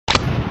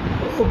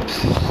Oops.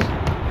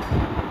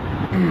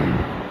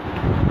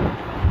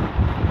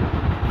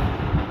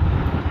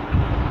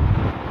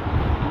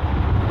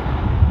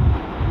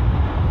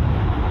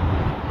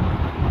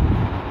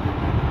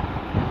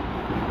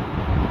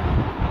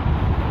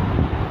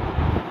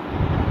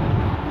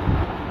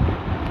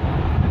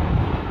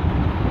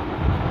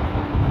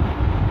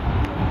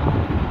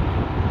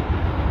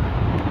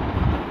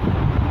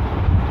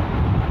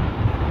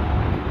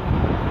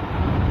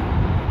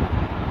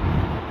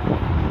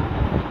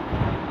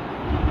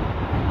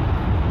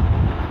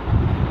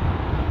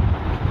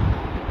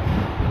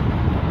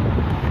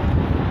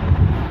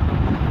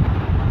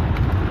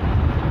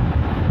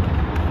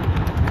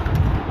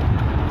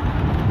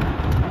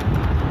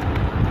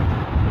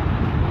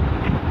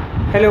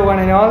 Hello one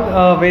and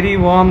all, very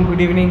warm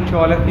good evening to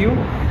all of you.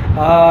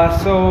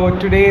 So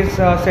today's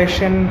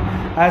session,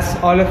 as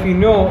all of you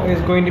know, is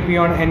going to be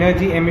on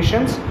energy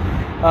emissions,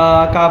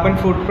 carbon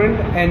footprint,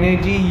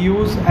 energy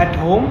use at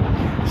home.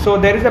 So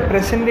there is a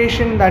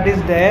presentation that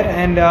is there,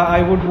 and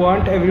I would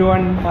want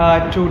everyone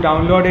to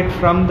download it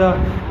from the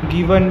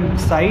given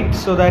site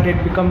so that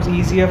it becomes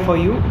easier for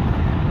you.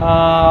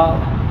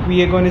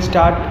 We are going to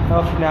start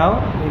off now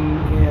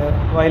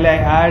while I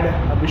add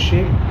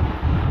Abhishek.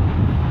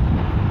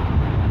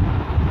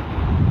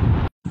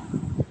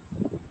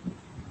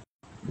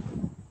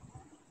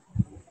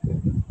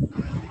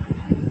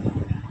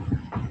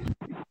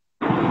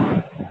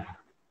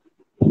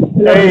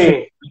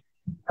 Hey,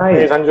 Hi.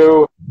 Hey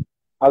Sanju,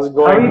 how's it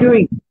going? How are you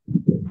doing?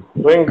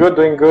 Doing good,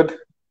 doing good.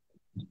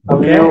 How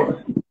are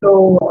you? So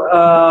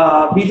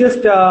we just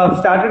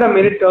started a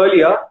minute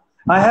earlier.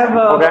 I have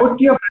put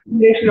your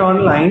presentation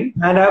online,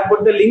 and I have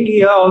put the link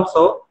here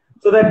also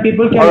so that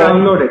people can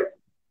download it.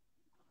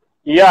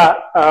 Yeah,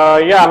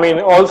 yeah. I mean,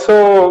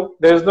 also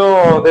there's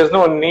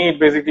no need.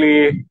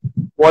 Basically,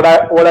 what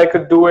I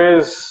could do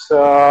is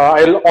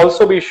I'll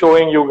also be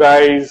showing you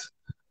guys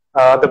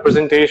the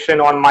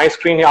presentation on my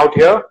screen out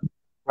here,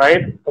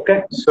 right?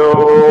 Okay.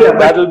 So yeah,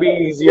 that'll be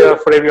easier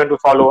for everyone to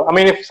follow. I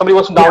mean, if somebody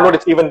wants to download,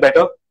 it's even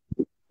better.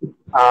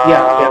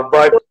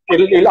 But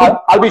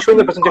I'll be showing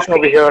the presentation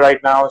over here right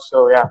now.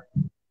 So yeah.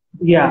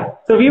 Yeah.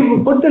 So we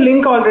put the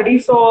link already,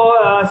 so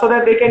so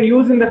that they can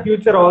use in the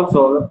future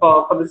also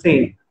for the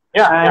same.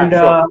 Yeah. And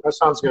sure. That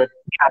sounds good.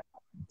 Yeah.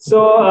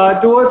 So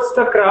towards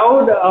the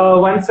crowd,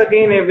 once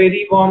again, a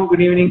very warm good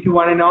evening to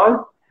one and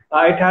all.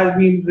 It has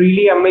been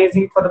really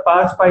amazing for the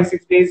past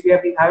 5-6 days. We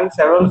have been having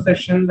several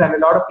sessions, and a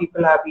lot of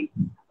people have been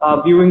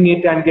viewing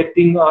it and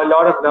getting a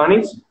lot of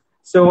learnings.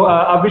 So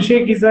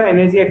Abhishek is an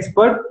energy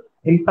expert.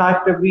 In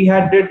fact, we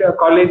had did a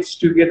college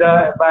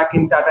together back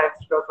in Tata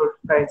Institute of Social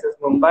Sciences,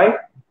 Mumbai.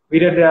 We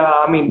did,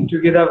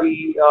 together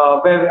we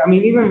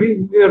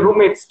were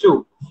roommates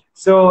too.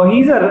 So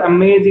he's an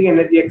amazing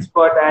energy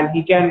expert, and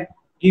he can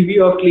give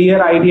you a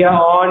clear idea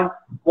on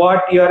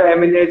what your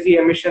energy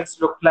emissions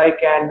look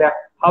like and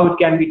how it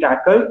can be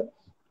tackled.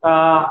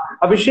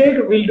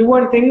 Abhishek, we'll do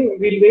one thing.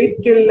 We'll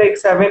wait till like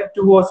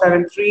 7:02 or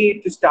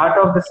 7:03 to start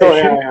off the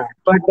session.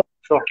 But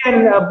you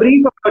can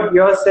brief about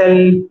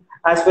yourself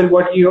as well,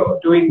 what you're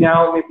doing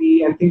now,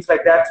 maybe, and things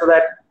like that, so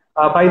that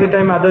by the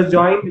time others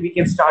join, we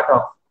can start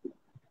off.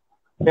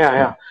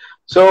 Yeah.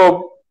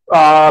 So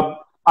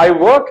I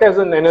work as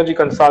an energy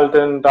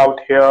consultant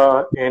out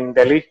here in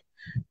Delhi,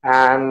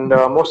 and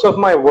most of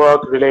my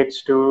work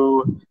relates to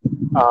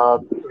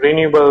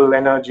renewable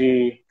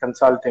energy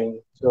consulting.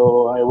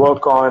 So I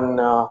work on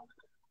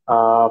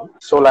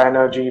solar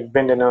energy,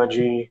 wind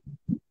energy,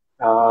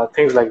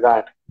 things like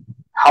that.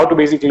 How to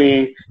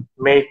basically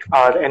make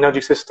our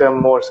energy system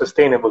more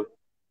sustainable.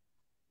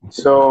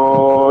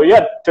 So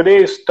yeah,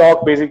 today's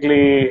talk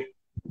basically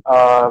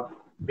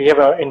we have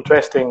an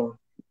interesting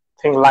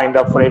thing lined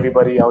up for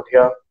everybody out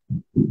here.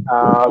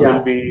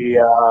 We'll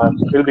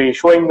be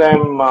showing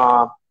them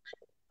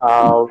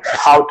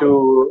how to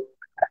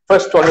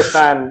first to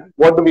understand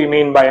what do we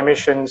mean by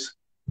emissions,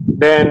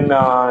 then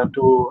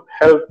to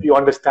help you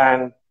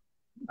understand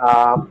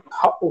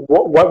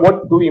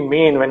what do we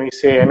mean when we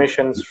say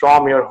emissions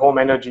from your home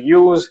energy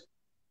use,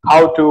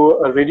 how to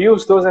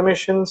reduce those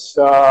emissions,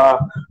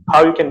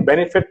 how you can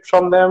benefit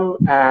from them,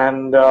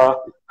 and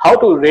how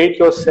to rate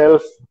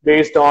yourself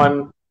based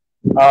on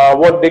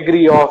what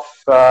degree of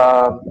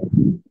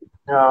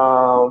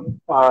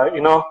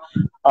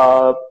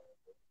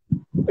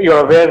your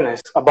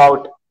awareness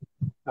about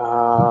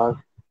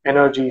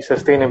energy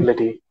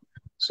sustainability.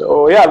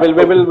 So yeah, we'll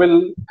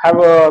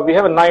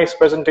have a nice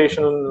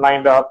presentation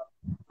lined up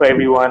for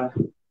everyone.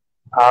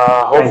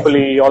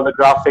 Hopefully all the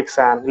graphics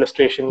and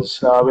illustrations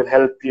will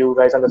help you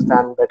guys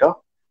understand better.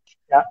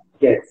 Yeah.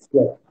 Yes.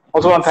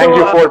 Also want to thank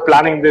you for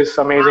planning this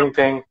amazing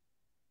thing.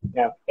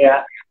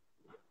 Yeah.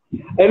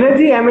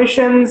 Energy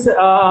emissions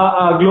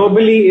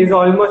globally is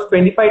almost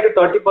 25 to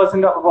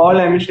 30% of all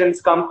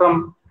emissions come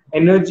from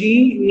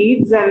energy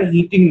needs and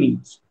heating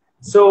needs.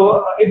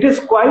 So it is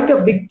quite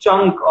a big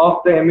chunk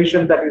of the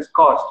emission that is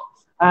caused.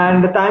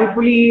 And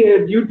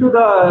thankfully, due to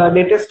the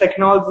latest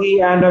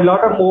technology and a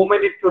lot of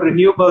movement into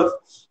renewables,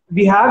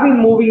 we have been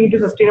moving into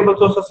sustainable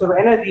sources of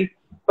energy.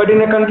 But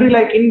in a country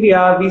like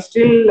India, we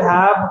still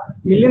have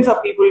millions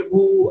of people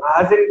who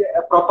hasn't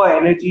a proper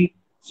energy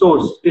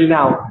source till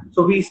now.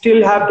 So we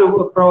still have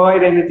to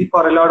provide energy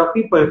for a lot of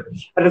people.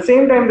 At the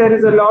same time, there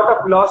is a lot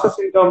of losses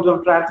in terms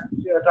of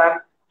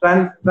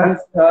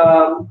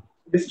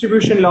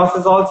distribution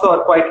losses also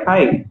are quite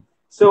high.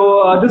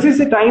 So this is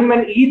a time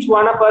when each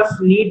one of us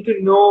need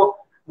to know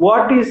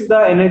what is the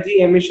energy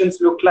emissions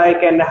look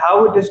like and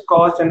how it is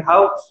caused and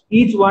how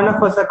each one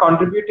of us are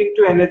contributing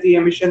to energy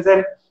emissions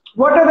and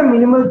what are the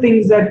minimal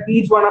things that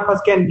each one of us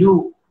can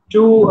do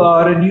to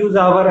reduce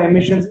our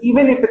emissions,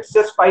 even if it's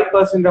just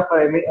 5% of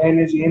our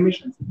energy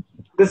emissions.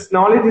 This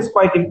knowledge is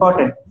quite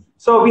important.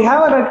 So we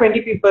have around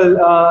 20 people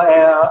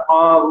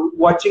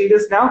watching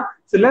this now.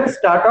 So let's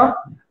start off.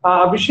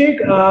 Abhishek,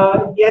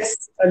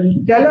 yes,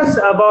 tell us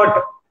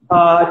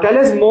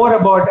more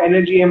about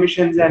energy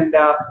emissions and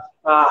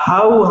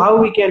how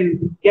we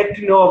can get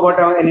to know about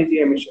our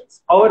energy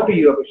emissions. Over to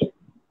you, Abhishek.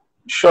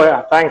 Sure,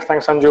 yeah. Thanks,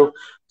 Sanju.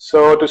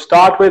 So to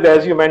start with,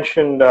 as you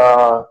mentioned,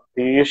 the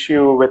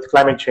issue with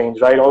climate change,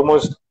 right?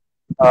 Almost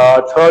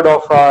a third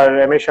of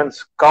our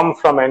emissions come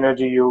from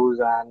energy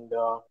use and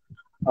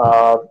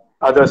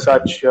other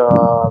such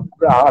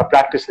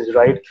practices,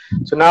 right?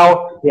 So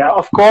now, yeah,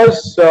 of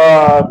course,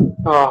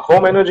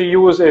 home energy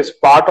use is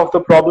part of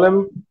the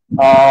problem,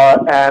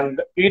 and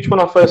each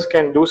one of us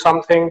can do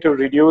something to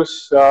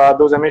reduce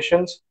those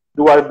emissions,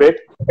 do our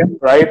bit,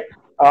 right?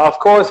 Of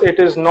course, it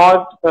is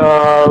not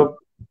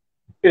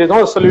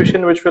a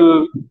solution which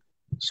will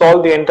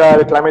solve the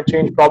entire climate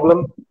change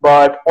problem,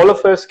 but all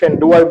of us can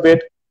do our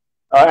bit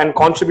and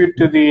contribute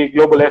to the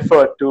global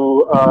effort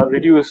to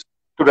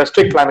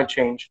restrict climate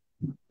change.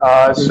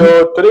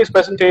 So today's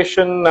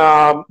presentation,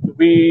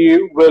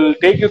 we will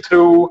take you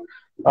through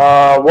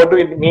what do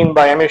we mean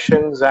by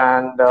emissions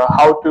and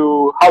how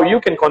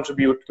you can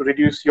contribute to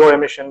reduce your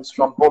emissions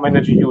from home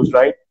energy use,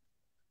 right?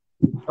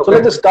 Okay. So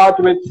let's just start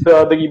with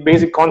the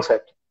basic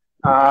concept.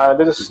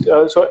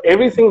 So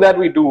everything that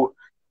we do,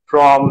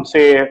 from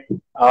say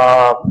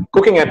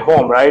cooking at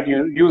home, right?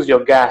 You use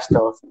your gas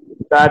stove.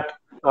 That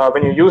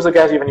when you use the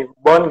gas, even if you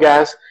burn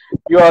gas,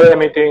 you are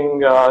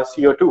emitting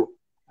CO2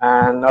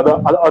 and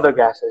other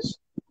gases.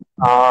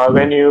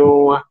 When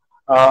you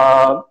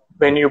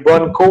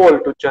burn coal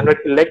to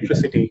generate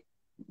electricity,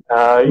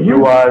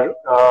 you are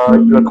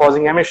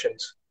causing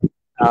emissions.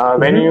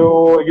 When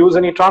you use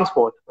any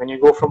transport, when you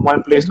go from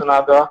one place to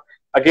another,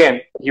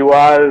 again you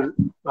are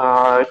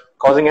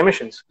causing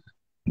emissions.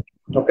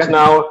 Okay. So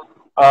now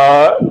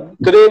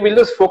today we'll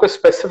just focus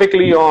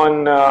specifically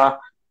on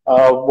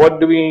what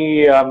do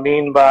we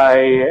mean by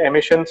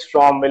emissions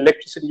from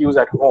electricity use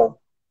at home,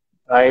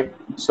 right?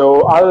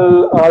 So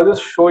I'll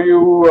just show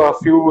you a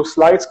few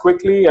slides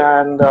quickly,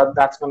 and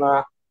that's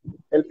gonna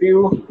help you.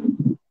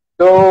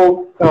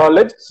 So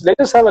let's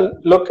just have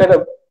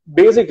a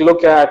basic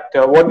look at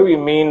what do we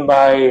mean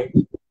by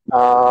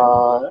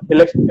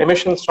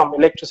emissions from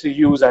electricity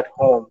use at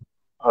home.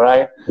 All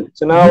right.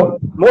 So now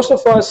most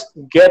of us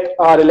get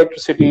our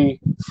electricity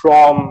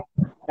from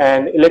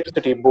an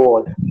electricity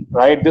board,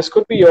 right? This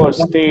could be your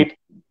state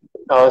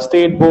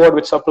board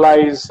which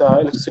supplies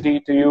electricity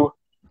to you.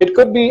 It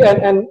could be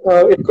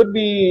it could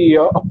be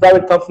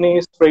private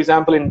companies. For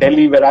example, in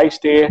Delhi, where I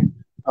stay,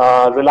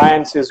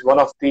 Reliance is one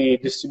of the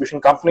distribution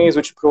companies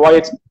which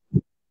provides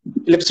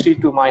electricity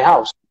to my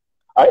house.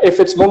 If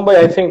it's Mumbai,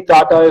 I think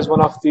Tata is one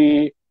of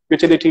the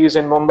utilities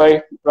in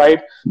Mumbai,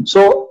 right?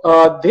 So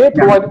they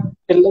provide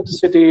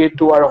electricity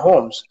to our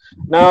homes.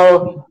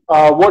 Now,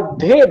 what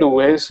they do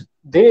is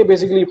they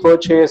basically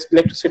purchase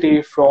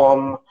electricity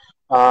from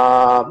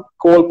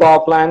coal power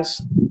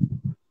plants,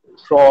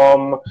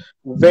 from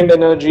wind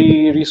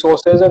energy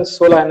resources and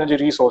solar energy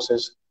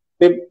resources.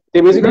 They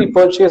basically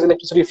purchase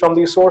electricity from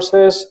these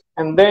sources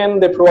and then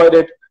they provide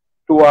it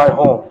to our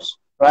homes,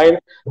 right?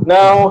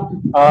 Now,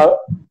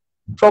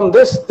 from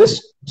this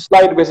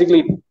slide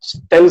basically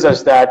tells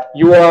us that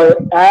you are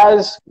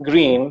as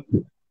green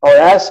or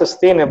as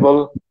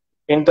sustainable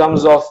in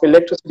terms of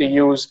electricity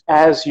use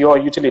as your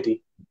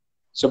utility.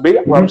 So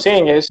what I'm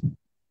saying is,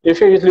 if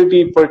your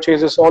utility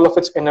purchases all of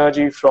its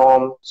energy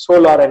from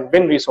solar and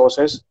wind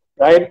resources,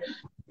 right,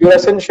 you're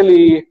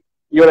essentially,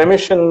 your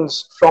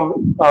emissions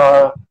from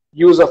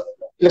use of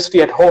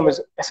electricity at home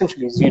is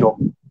essentially zero.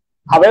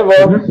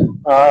 However,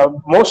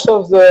 most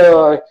of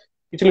the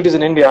utilities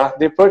in India,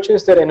 they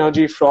purchase their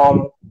energy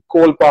from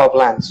coal power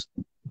plants,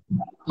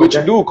 which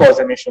do cause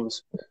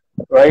emissions,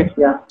 right?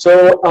 Yeah.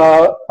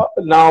 So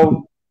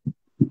now,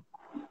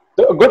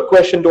 a good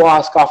question to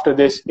ask after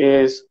this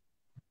is,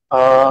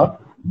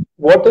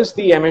 what is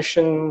the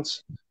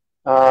emissions,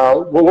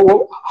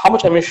 how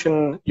much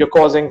emission you're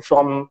causing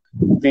from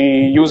the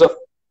use of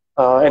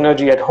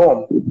energy at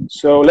home?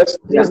 So let's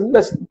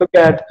look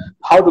at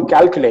how to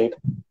calculate.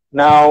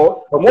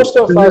 Now, most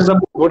of us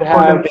would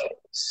have...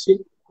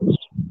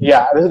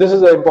 Yeah, this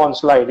is an important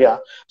slide, yeah.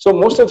 So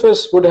most of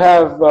us would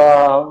have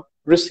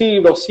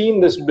received or seen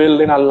this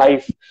bill in our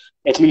life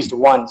at least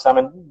once. I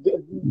mean,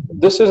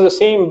 this is the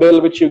same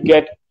bill which you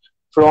get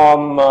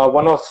from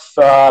one of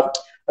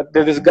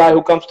there's this guy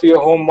who comes to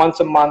your home once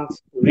a month,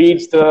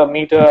 reads the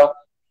meter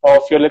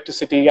of your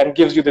electricity and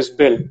gives you this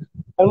bill.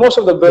 And most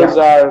of the bills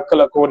are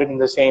color coded in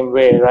the same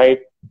way, right?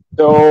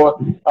 So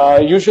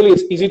usually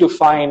it's easy to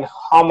find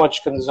how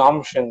much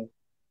consumption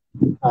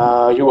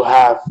you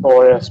have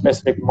for a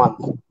specific month,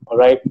 all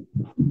right?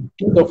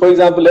 So for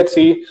example, let's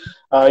see,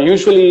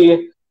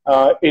 usually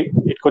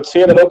it could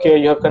say that, okay,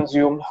 you have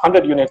consumed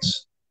 100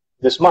 units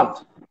this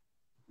month.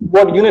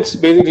 What units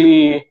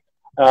basically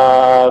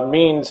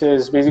means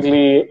is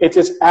basically it's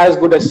as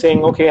good as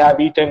saying, okay, I've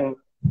eaten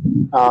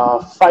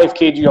 5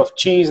 kg of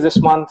cheese this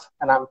month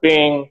and I'm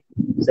paying,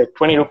 say,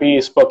 20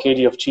 rupees per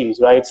kg of cheese,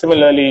 right?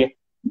 Similarly,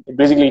 it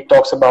basically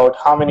talks about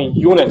how many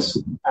units,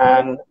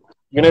 and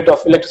unit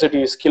of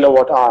electricity is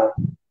kilowatt hour,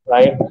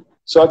 right?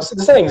 So this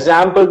is an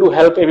example to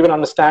help everyone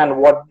understand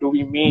what do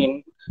we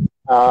mean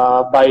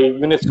by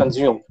units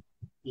consumed.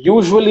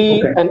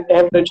 Usually an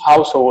average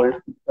household,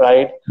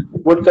 right,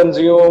 would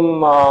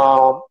consume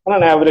on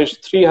an average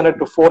 300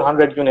 to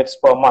 400 units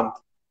per month.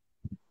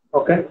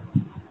 Okay.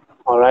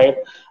 All right.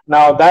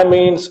 Now that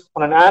means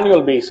on an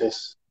annual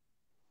basis,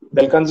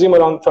 they'll consume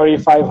around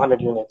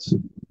 3,500 units.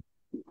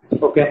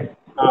 Okay.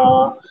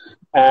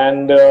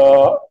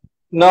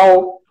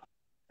 Now,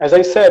 as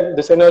I said,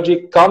 this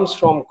energy comes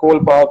from coal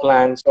power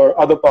plants or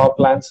other power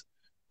plants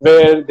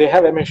where they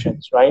have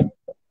emissions, right?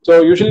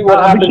 So usually what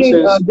happens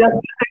is...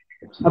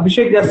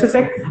 Abhishek, just a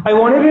sec. I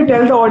wanted to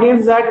tell the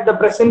audience that the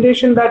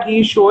presentation that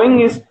he is showing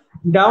is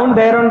down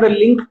there on the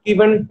link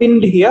given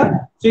pinned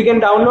here. So you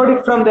can download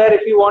it from there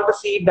if you want to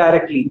see it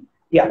directly.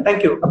 Yeah,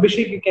 thank you.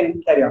 Abhishek, you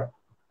can carry on.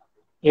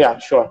 Yeah,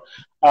 sure.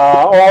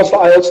 I'll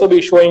also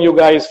be showing you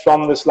guys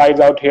from the slides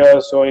out here.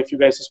 So if you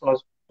guys just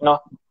want to,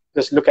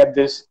 just look at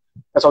this,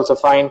 that's also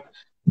fine.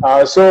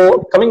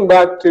 So coming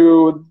back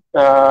to,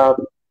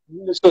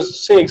 so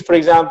say, for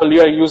example,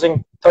 you are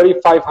using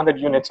 3,500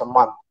 units a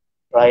month,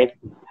 right?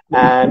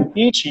 And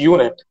each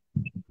unit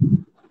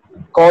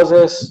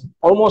causes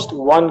almost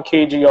 1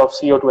 kg of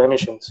CO2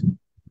 emissions.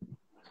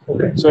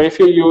 Okay. So if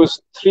you use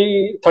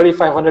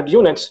 3,500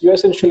 units, you're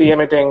essentially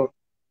emitting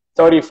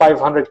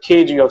 3,500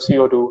 kg of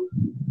CO2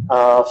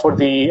 for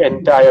the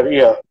entire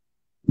year,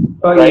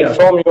 right?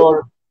 From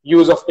your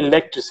use of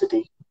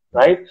electricity,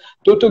 right?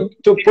 To put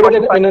it to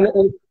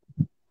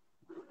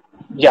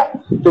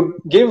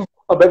give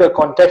a better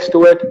context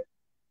to it,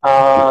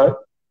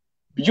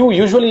 you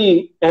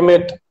usually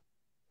emit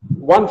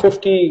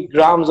 150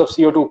 grams of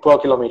CO2 per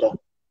kilometer,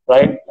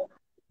 right?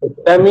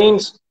 That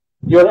means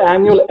your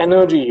annual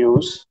energy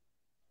use,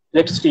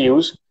 electricity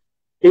use,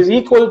 is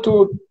equal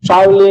to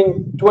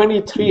traveling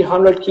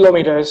 2,300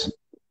 kilometers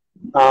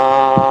in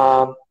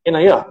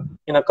a year,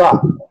 in a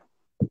car,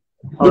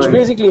 which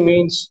basically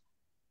means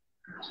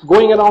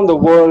going around the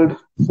world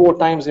 4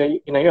 times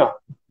in a year.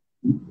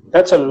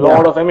 That's a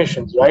lot of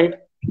emissions, right?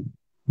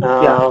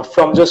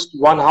 From just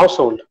one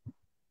household.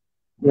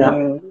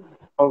 And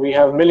we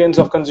have millions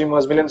of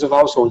consumers, millions of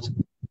households.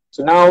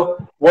 So now,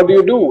 what do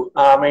you do?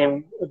 I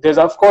mean, there's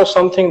of course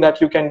something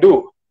that you can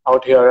do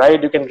out here, right?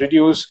 You can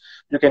reduce,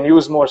 you can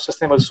use more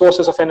sustainable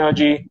sources of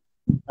energy,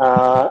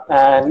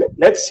 and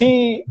let's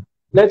see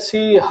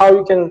how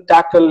you can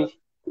tackle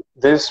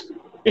this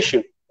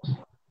issue.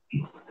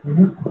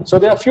 So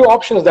there are a few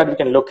options that we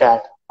can look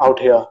at out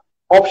here.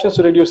 Options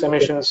to reduce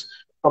emissions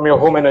from your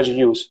home energy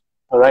use.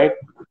 All right.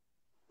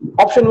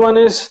 Option 1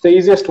 is the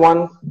easiest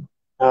one.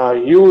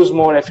 Use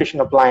more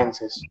efficient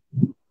appliances,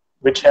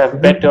 which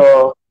have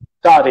better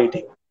star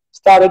rating.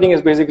 Star rating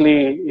is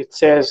basically, it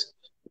says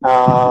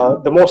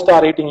the more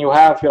star rating you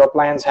have, your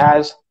appliance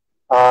has,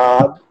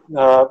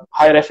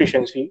 higher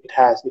efficiency it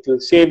has. It will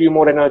save you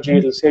more energy,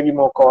 it will save you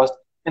more cost,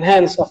 and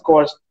hence, of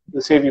course, it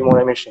will save you more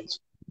emissions.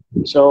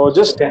 So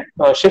just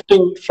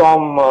shifting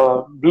from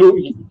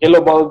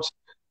yellow bulbs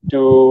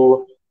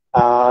to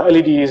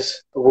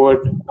LEDs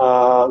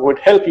would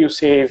help you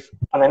save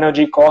on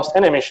energy cost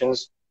and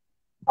emissions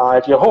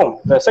at your home.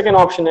 The second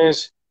option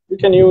is you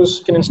can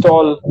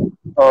install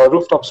a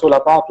rooftop solar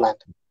power plant.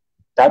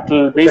 That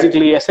will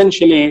basically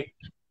essentially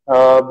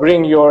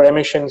bring your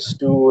emissions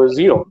to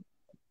zero,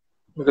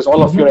 because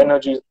all of your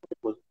energy is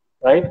renewable,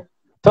 right?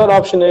 Third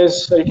option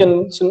is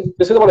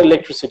this is about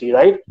electricity,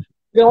 right?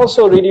 You can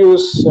also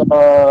reduce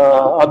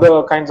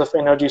other kinds of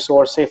energy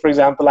source. Say, for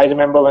example, I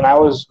remember when I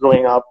was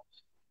growing up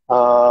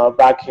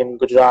back in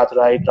Gujarat,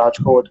 right,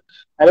 Rajkot,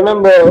 I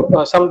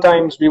remember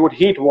sometimes we would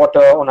heat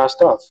water on our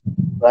stove,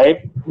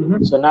 right?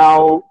 So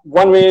now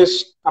one way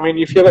is, I mean,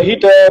 if you have a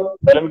heater,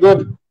 well and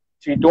good.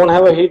 If you don't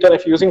have a heater,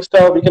 if you're using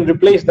stove, you can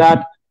replace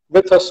that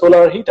with a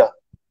solar heater.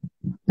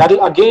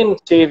 That'll again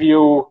save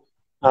you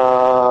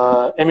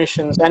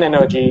emissions and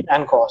energy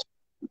and cost.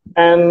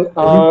 And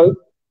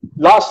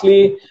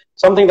lastly,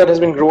 something that has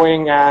been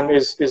growing and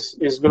is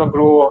going to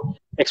grow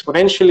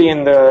exponentially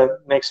in the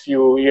next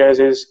few years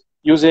is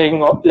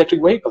using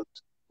electric vehicles.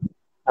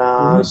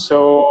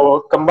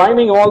 So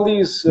combining all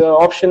these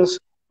options,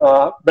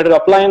 better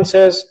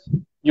appliances,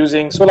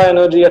 using solar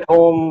energy at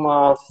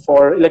home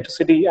for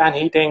electricity and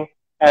heating,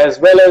 as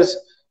well as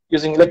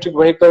using electric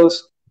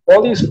vehicles,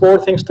 all these 4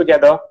 things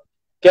together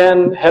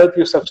can help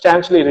you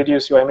substantially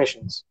reduce your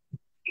emissions.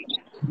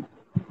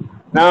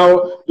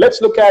 Now,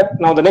 let's look at,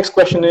 now the next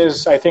question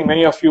is, I think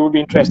many of you would be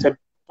interested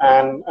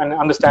and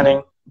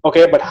understanding,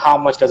 okay, but how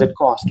much does it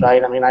cost,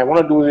 right? I mean, I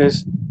want to do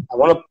this, I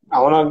want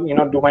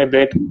to, do my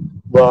bit,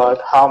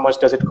 but how much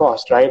does it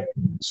cost, right?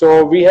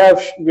 So we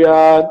have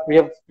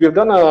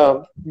done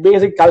a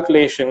basic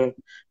calculation,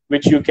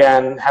 which you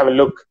can have a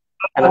look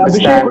and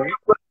understand.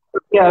 Abhishek,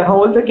 yeah,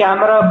 hold the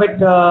camera a bit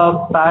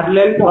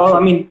parallel, or I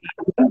mean,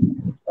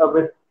 a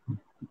bit,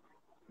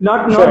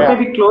 not sure, yeah.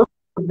 maybe close,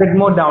 a bit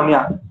more down,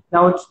 yeah.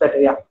 Now it's better,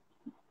 yeah.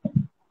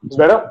 It's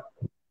better?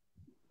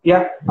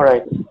 Yeah. All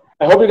right.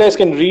 I hope you guys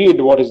can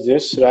read what is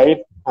this,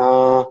 right?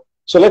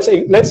 So let's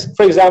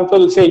for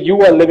example, say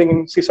you are living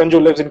in, see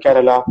Sanju lives in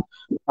Kerala.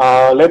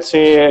 Let's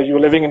say you're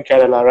living in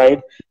Kerala,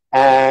 right?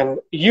 And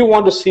you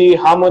want to see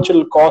how much it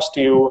will cost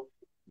you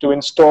to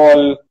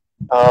install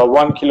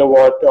 1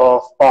 kilowatt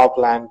of power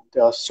plant,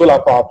 solar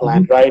power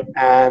plant, right?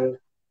 And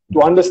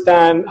to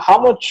understand how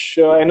much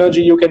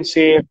energy you can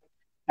save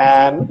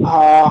and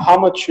how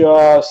much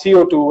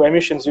CO2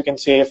 emissions you can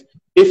save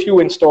if you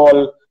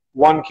install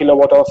 1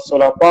 kilowatt of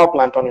solar power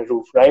plant on your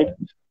roof, right?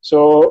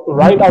 So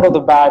right out of the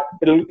bat,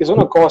 it's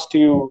going to cost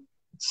you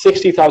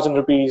 60,000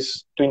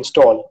 rupees to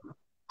install.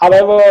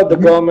 However, the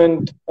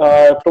government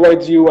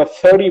provides you a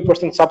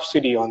 30%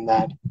 subsidy on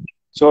that.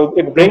 So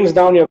it brings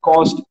down your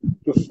cost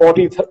to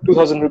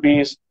 42,000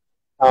 rupees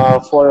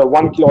for a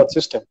 1 kilowatt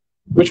system,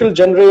 which will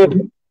generate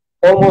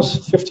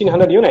almost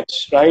 1,500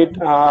 units, right?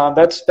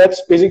 That's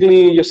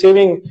basically, you're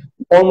saving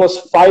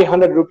almost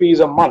 500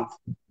 rupees a month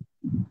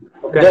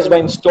just by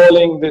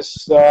installing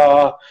this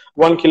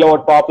 1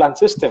 kilowatt power plant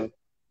system.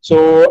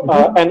 So,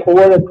 and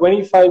over a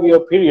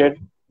 25-year period,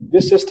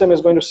 this system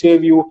is going to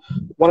save you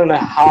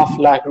 1.5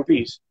 lakh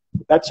rupees.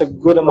 That's a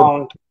good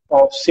amount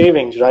of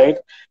savings, right?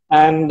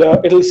 And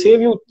it'll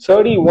save you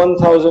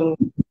 31,000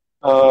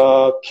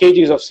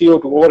 kgs of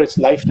CO2 over its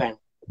lifetime.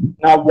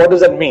 Now, what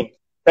does that mean?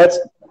 That's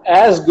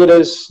as good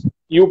as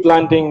you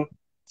planting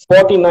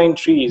 49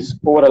 trees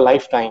over a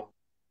lifetime,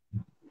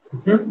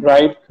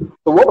 right?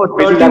 So what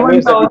basically that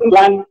means that you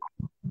plant.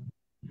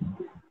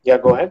 Yeah,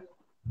 go ahead.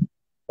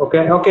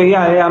 Okay,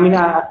 yeah. I mean,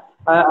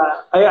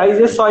 I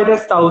just saw it as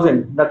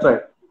 1,000. That's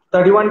right,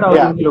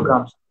 31,000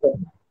 kilograms.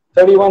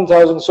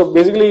 31,000. So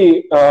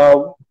basically,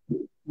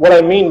 what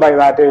I mean by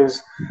that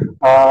is,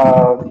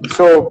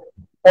 so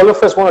all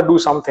of us want to do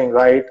something,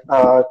 right,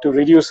 to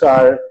reduce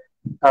our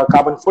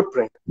carbon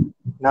footprint.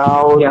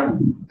 Now,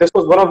 this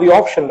was one of the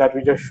options that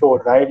we just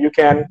showed, right? You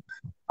can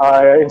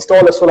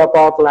install a solar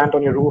power plant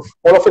on your roof.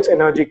 All of its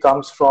energy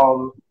comes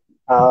from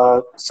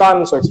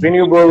sun, so it's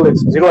renewable,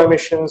 it's zero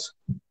emissions,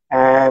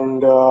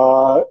 and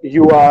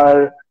you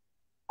are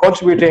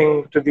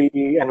contributing to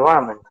the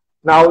environment.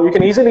 Now, you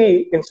can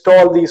easily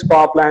install these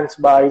power plants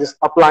by just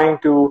applying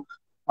to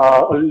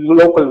a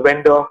local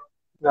vendor.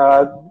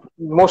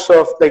 Most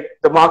of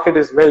the market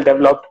is well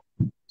developed,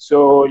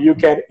 so you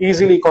can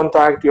easily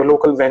contact your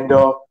local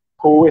vendor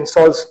who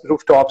installs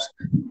rooftops.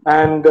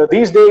 And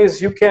these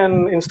days, you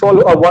can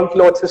install a 1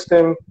 kilowatt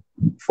system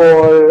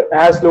for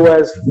as low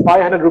as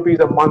 500 rupees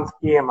a month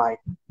EMI,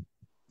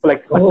 for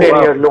like a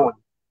 10-year loan.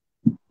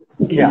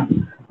 Yeah.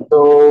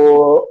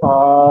 So,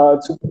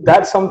 so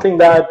that's something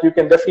that you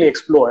can definitely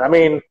explore. I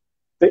mean,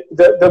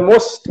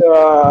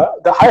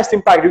 the highest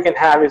impact you can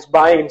have is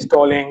by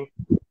installing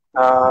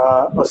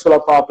a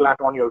solar power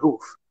plant on your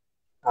roof.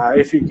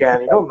 If you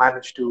can,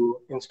 manage to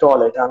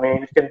install it. I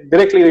mean, it can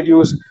directly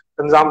reduce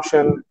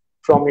consumption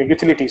from your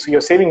utility. So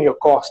you're saving your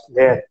cost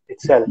there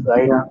itself,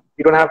 right? Yeah.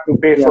 You don't have to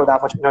pay for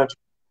that much energy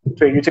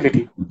to a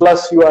utility.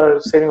 Plus, you are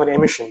saving on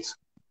emissions.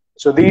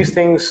 So these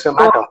things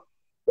matter.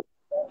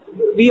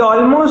 We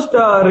almost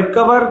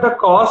recover the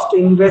cost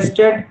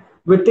invested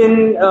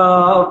within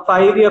a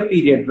 5-year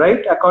period,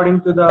 right?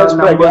 According to the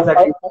numbers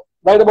that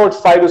right about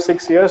 5 to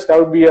 6 years, that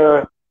would be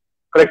a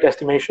correct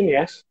estimation,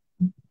 yes.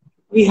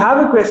 We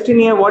have a question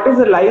here. What is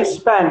the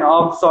lifespan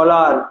of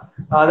solar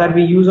that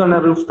we use on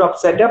a rooftop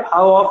setup?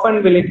 How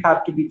often will it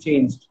have to be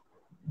changed?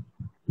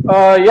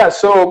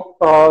 So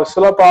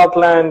solar power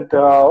plant,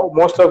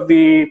 most of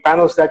the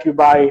panels that you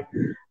buy,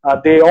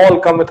 they all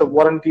come with a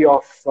warranty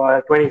of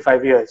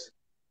 25 years.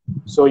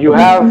 So you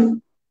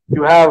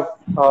have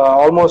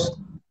almost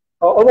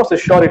a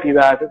surety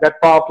that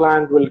that power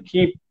plant will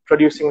keep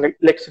producing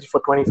electricity for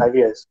 25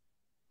 years,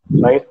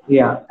 right?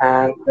 Yeah.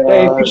 And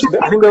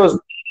I think there was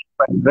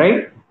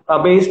right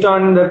based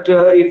on that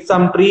if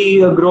some tree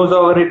grows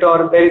over it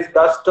or there is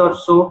dust or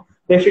so,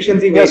 the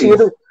efficiency varies.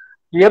 Yes,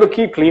 you have to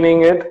keep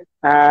cleaning it,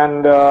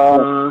 and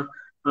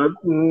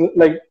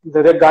like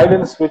the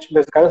guidance which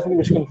you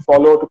can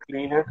follow to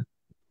clean it.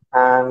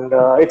 And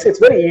it's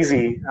very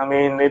easy. I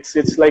mean,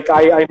 it's like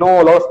I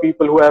know a lot of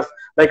people who have,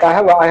 like I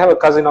have a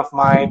cousin of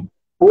mine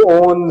who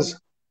owns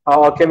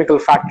a chemical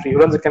factory, who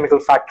runs a chemical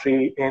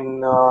factory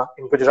in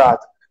Gujarat,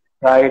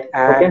 right?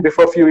 And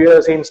before a few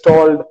years, he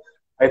installed,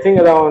 I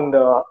think, around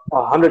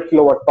 100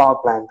 kilowatt power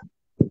plant,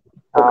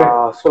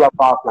 solar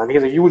power plant. He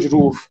has a huge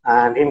roof,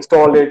 and he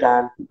installed it,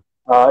 and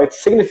it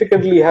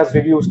significantly has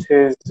reduced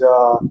his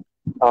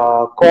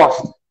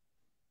cost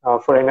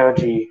for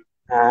energy,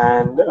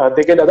 and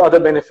they get other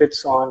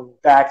benefits on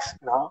tax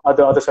and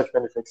other such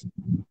benefits.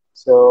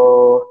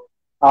 So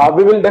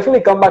we will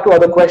definitely come back to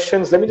other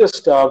questions. Let me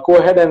just go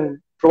ahead and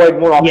provide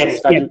more options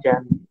Yes, that yes, you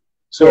can.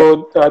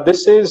 So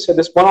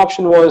this one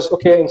option was,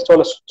 okay,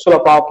 install a solar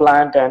power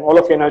plant and all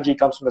of your energy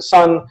comes from the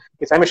sun.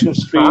 It's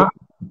emissions free,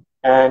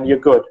 and you're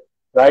good,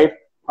 right?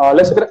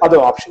 Let's look at other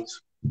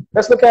options.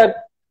 Let's look at,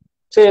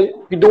 say,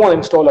 you don't want to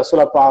install a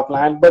solar power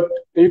plant, but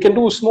you can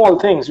do small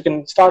things. You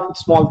can start with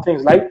small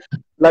things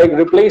like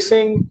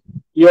replacing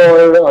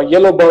your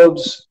yellow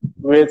bulbs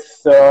with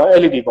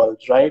LED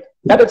bulbs, right?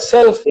 That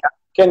itself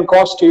can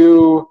cost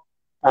you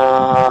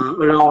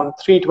around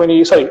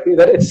 320. Sorry,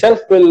 that itself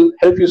will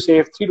help you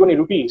save 320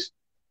 rupees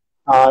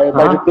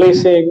by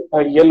replacing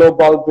a yellow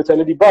bulb with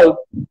LED bulb.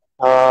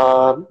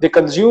 They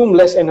consume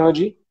less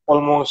energy,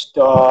 almost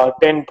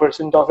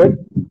 10% of it,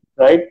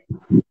 right?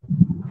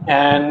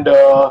 And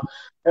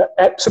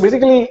so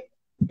basically,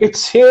 it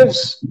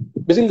saves.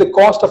 Basically, the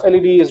cost of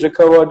LED is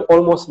recovered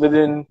almost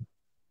within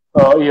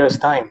a year's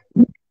time.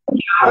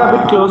 A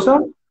bit closer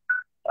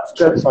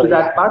to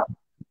that part.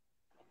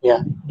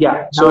 Yeah.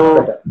 Yeah.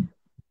 So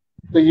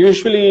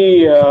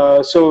usually,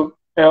 a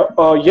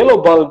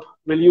yellow bulb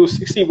will use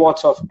 60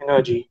 watts of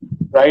energy,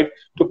 right,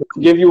 to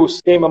give you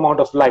same amount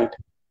of light.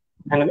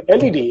 And an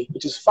LED,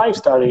 which is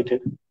 5-star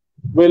rated,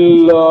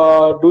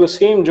 will do the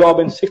same job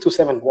in 6 to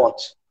 7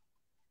 watts.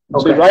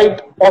 So right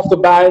off the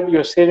bat,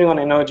 you're saving on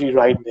energy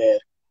right there,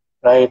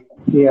 right?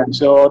 Yeah.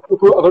 So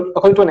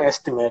according to an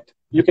estimate,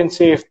 you can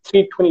save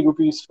 320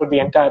 rupees for the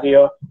entire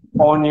year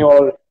on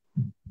your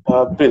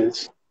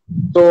bills.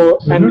 So,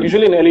 and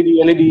usually an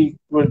LED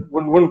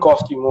wouldn't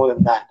cost you more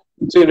than that.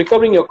 So you're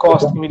recovering your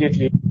cost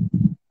immediately.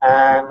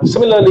 And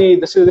similarly,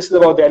 this is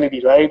about the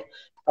LED, right?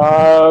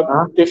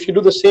 If you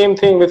do the same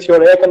thing with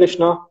your air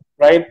conditioner,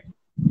 right?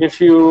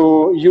 If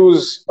you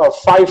use a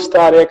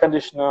 5-star air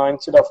conditioner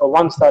instead of a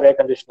 1-star air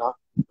conditioner,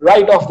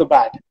 right off the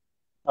bat,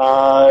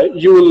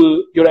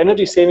 your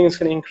energy savings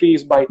can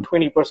increase by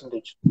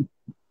 20%.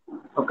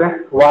 Okay.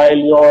 While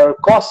your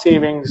cost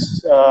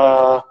savings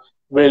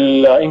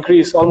will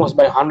increase almost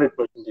by 100%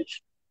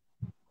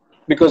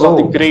 because of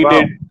the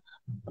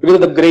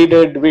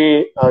graded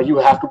way you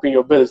have to pay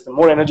your bills. The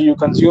more energy you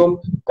consume,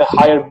 the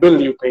higher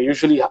bill you pay.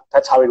 Usually,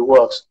 that's how it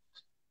works.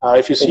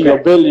 If you see your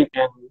bill, you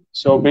can.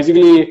 So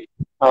basically,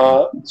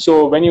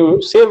 so when you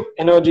save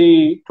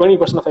energy,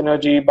 20% of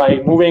energy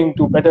by moving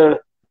to better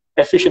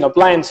efficient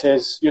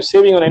appliances, you're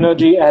saving on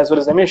energy as well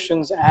as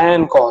emissions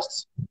and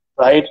costs,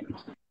 right?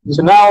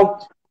 So now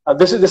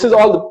this is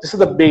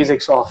the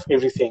basics of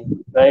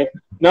everything, right?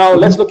 Now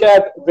let's look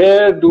at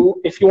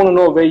if you want to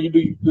know where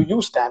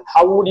you stand,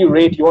 how would you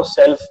rate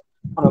yourself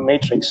on a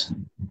matrix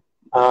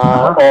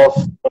of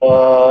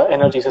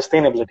energy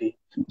sustainability?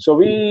 So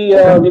we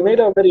made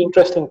a very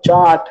interesting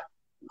chart.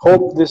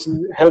 Hope this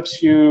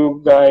helps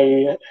you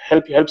guys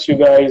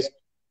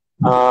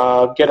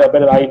get a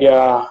better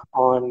idea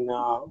on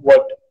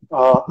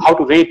how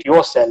to rate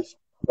yourself,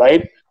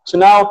 right? So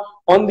now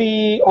on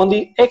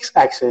the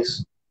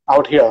x-axis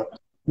out here,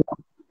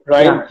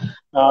 right?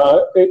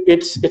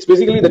 It's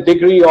basically the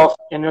degree of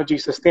energy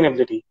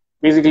sustainability.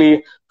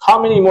 Basically, how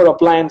many more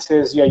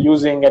appliances you're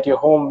using at your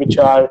home which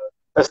are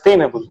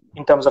sustainable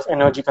in terms of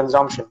energy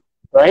consumption,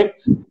 right?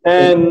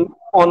 And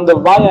on the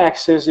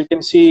y-axis, you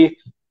can see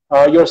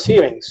your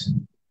savings.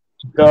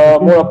 The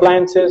more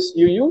appliances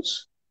you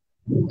use,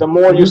 the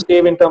more you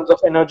save in terms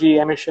of energy,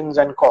 emissions,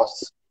 and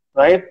costs,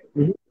 right?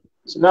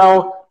 So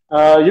now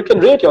you can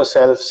rate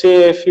yourself.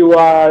 Say if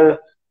you're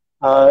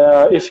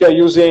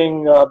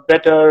using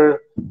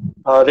better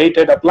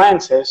rated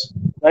appliances,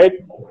 right?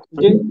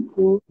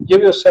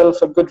 Give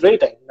yourself a good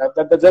rating.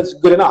 That's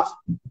good enough,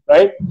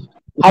 right?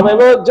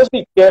 However, just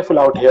be careful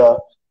out here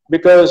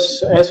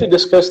because, as we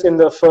discussed in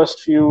the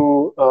first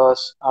few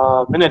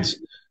minutes,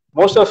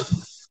 a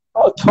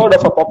third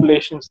of our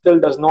population still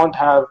does not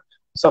have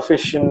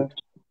sufficient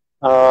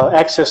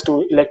access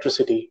to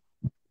electricity.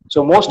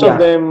 So most of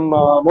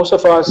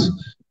us,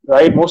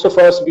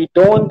 we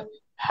don't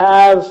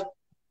have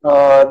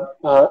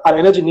our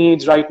energy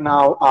needs right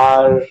now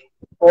are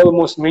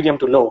almost medium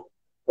to low,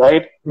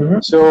 right?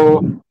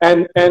 So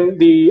and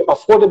the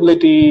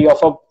affordability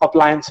of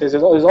appliances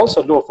is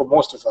also low for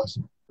most of us,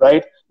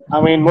 right? I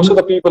mean, most of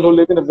the people who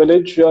live in a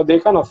village, they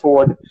can't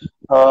afford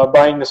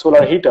buying a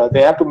solar heater.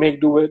 They have to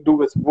make do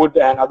with wood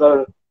and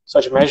other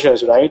such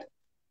measures, right?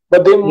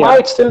 But they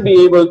might still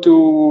be able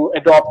to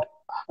adopt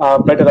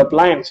better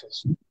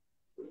appliances.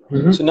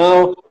 So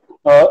now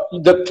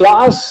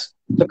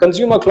the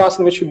consumer class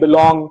in which you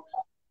belong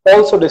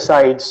also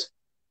decides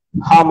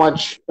how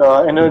much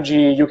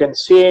energy you can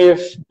save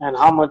and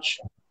how much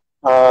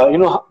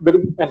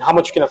and how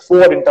much you can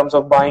afford in terms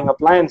of buying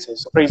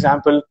appliances. So for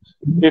example,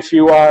 if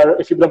you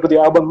belong to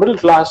the urban middle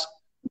class,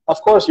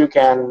 of course you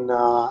can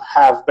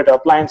have better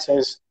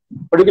appliances,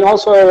 but you can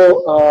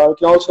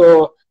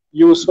also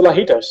use solar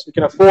heaters. You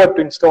can afford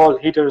to install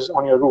heaters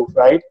on your roof,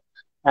 right?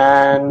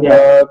 And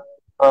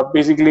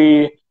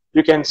basically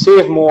you can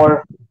save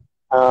more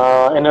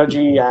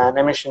energy and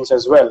emissions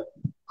as well.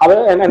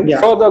 And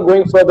Yeah.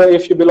 going further,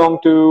 if you belong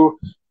to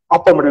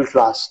upper middle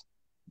class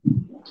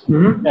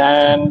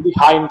and the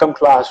high income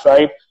class,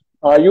 right,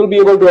 you'll be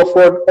able to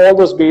afford all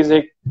those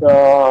basic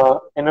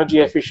energy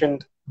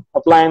efficient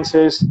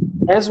appliances,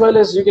 as well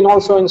as you can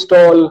also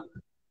install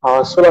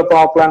solar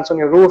power plants on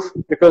your roof,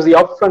 because the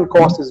upfront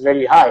cost is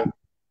very high.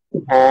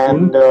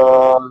 And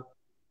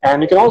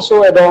and you can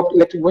also adopt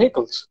electric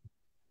vehicles,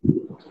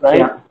 right?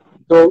 Yeah.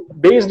 So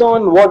based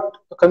on what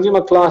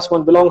consumer class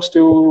one belongs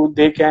to,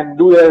 they can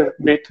do their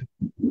bit,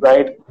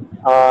 right,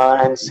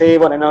 and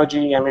save on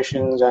energy,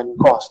 emissions, and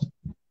cost.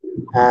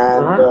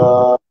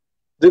 And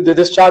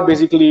this chart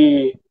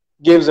basically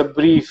gives a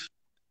brief,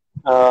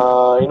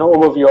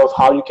 overview of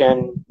how you can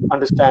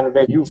understand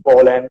where you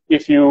fall, and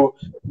if you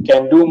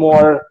can do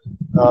more,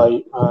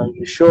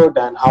 you should,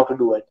 and how to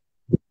do it.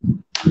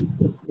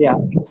 Yeah.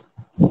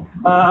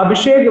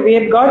 Abhishek, we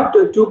had got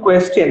two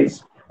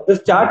questions.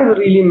 This chart is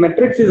really,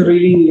 metrics is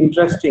really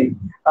interesting.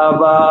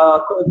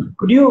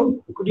 Could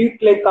you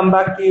like come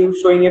back to you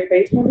showing your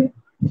face maybe,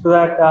 so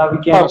that we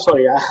can. Oh,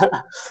 sorry. Yeah.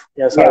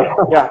 Yeah. Sorry.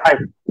 Yeah. Hi.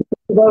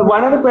 Well,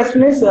 one other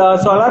question is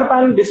solar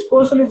panel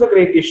disposal is a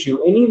great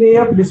issue. Any way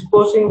of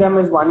disposing them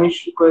is one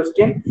issue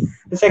question.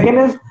 The second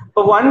is,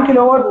 for 1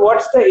 kilowatt,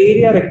 what's the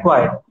area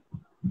required?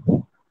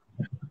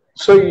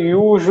 So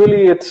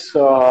usually it's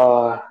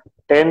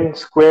 10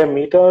 square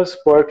meters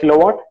per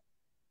kilowatt,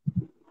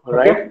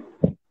 right? Okay.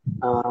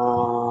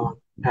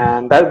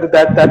 And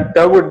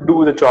that would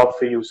do the job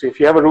for you. So if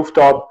you have a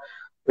rooftop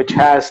which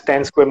has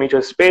 10 square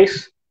meters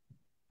space,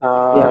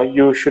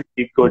 you should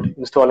be good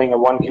installing a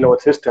 1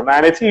 kilowatt system.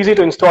 And it's easy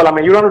to install. I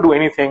mean, you don't have to do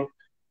anything.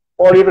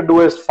 All you have to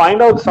do is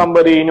find out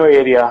somebody in your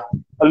area,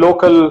 a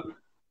local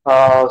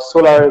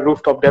solar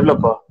rooftop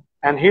developer,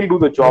 and he'll do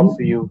the job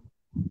for you.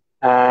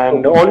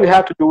 And all you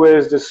have to do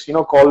is just,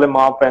 call them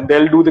up, and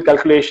they'll do the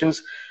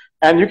calculations.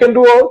 And you can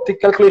do the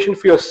calculation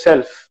for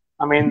yourself.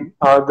 I mean,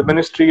 the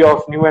Ministry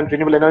of New and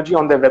Renewable Energy,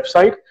 on their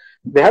website,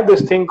 they have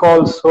this thing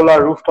called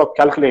Solar Rooftop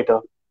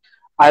Calculator.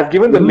 I've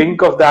given the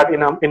link of that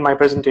in my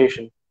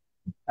presentation.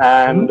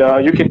 And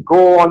you can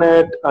go on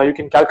it, you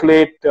can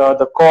calculate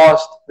the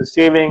cost, the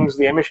savings,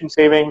 the emission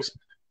savings,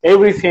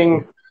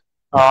 everything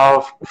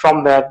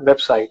from that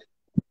website.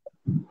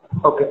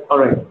 Okay, all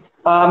right.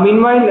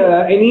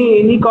 Meanwhile,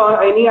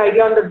 any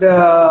idea on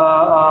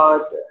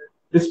the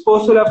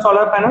disposal of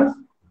solar panels?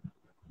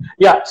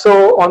 Yeah,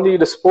 so on the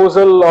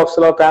disposal of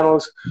solar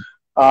panels,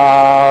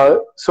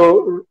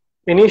 so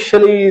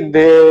initially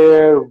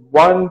there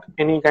weren't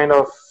any kind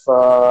of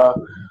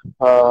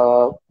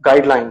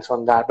guidelines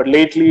on that, but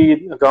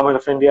lately the government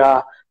of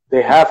India,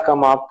 they have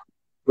come up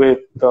with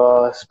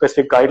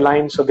specific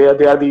guidelines. So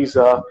there are these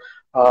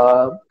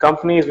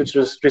companies which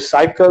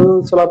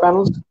recycle solar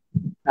panels,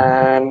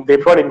 and they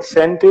provide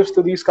incentives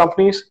to these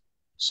companies.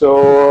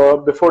 So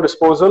before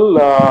disposal,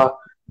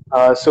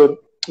 so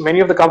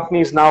many of the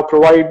companies now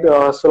provide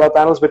solar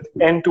panels with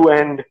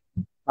end-to-end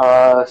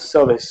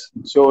service.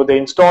 So they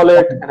install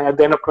it, and at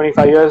the end of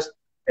 25 years,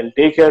 they'll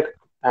take it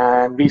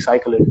and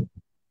recycle it.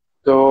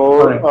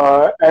 So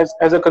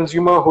as a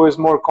consumer who is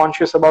more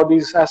conscious about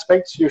these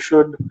aspects, you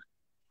should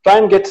try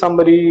and get some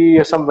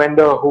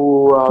vendor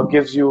who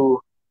gives you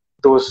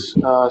those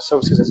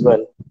services as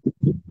well.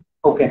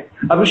 Okay.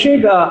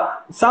 Abhishek,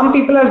 some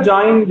people have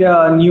joined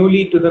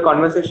newly to the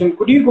conversation.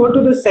 Could you go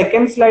to the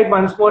second slide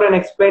once more and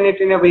explain it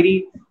in a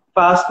very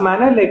fast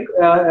manner,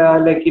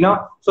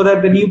 so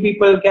that the new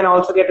people can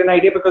also get an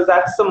idea, because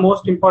that's the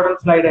most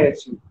important slide, I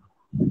assume.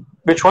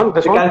 Which one?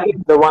 This one?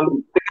 The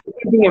one? The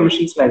calculating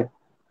emission slide.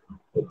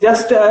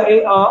 Just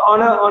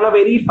on a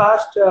very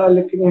fast,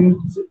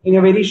 in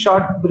a very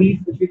short brief,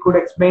 if you could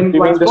explain.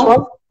 You mean this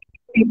one?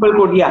 People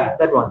could, yeah,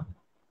 that one.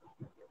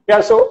 Yeah,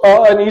 so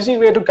an easy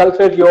way to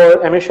calculate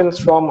your emissions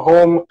from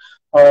home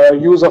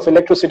use of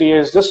electricity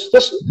is just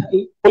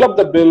pull up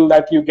the bill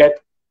that you get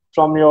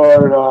from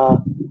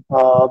your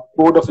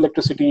board of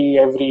electricity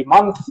every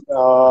month.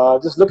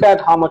 Just look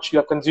at how much you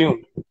have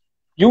consumed.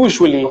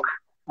 Usually,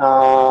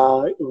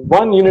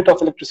 1 unit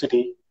of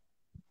electricity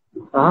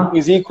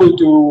is equal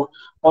to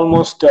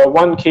almost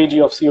 1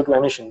 kg of CO2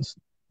 emissions.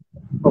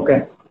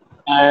 Okay.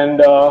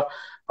 And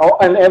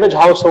an average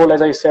household,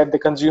 as I said, they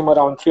consume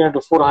around 300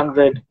 to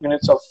 400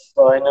 units of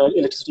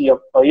electricity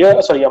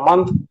a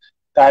month.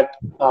 That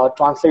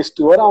translates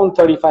to around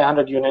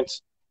 3,500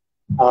 units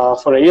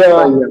for a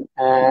year.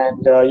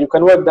 And you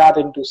convert that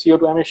into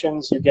CO2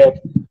 emissions, you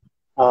get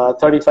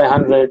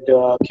 3,500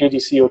 kg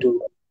CO2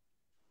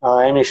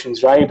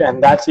 emissions, right?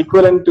 And that's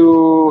equivalent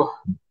to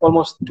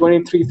almost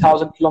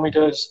 23,000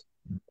 kilometers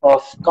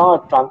of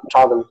car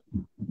travel.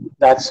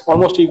 That's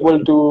almost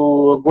equal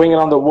to going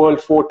around the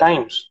world 4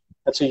 times.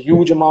 That's a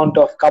huge amount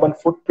of carbon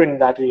footprint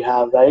that we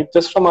have, right?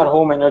 Just from our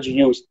home energy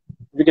use.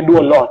 We can do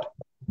a lot.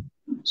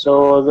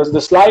 So the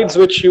slides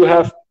which you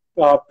have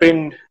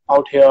pinned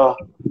out here,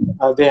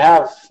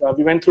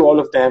 we went through all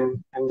of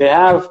them, and they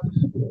have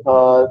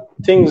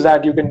things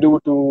that you can do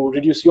to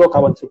reduce your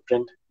carbon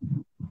footprint.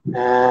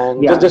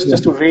 And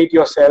just to rate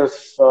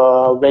yourself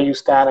where you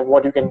stand and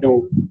what you can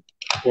do,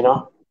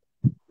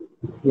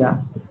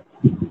 Yeah.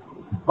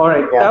 All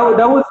right. Yeah.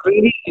 That was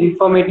really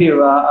informative,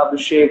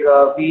 Abhishek.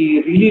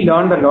 We really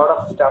learned a lot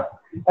of stuff.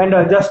 And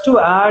just to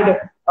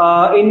add,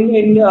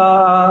 in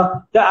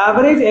the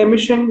average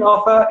emission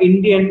of an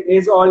Indian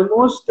is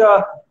almost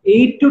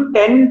 8 to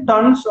 10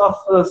 tons of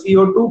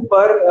CO2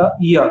 per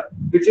year,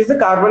 which is the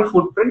carbon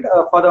footprint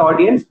for the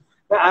audience.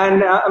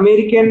 And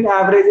American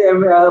average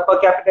per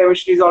capita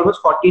emission is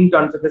almost 14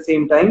 tons at the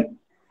same time.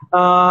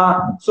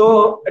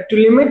 So to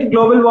limit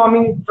global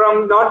warming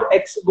from not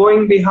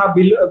going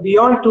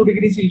beyond 2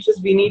 degrees Celsius,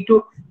 we need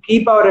to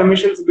keep our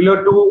emissions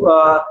below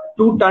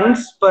 2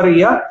 tons per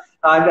year.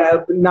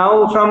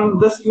 Now from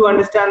this, you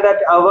understand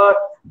that our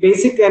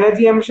basic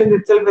energy emissions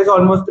itself is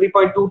almost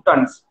 3.2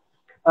 tons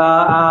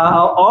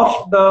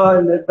of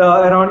the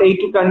around 8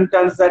 to 10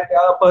 tons that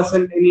a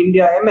person in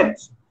India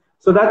emits.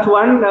 So that's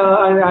one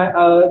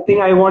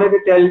thing I wanted to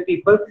tell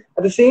people.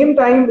 At the same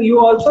time, you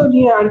also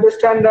need to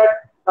understand that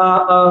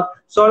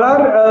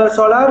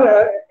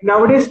solar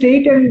nowadays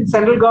state and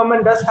central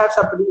government does have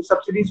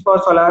subsidies for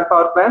solar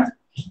power plants.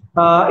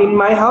 In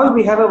my house,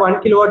 we have a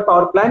 1 kilowatt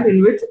power plant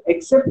in which,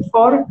 except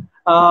for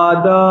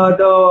the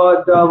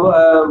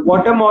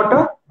water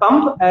motor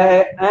pump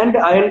and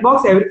iron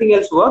box, everything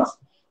else works.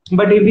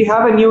 But if we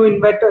have a new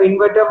inverter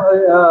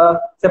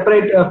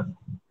separate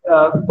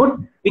put,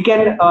 we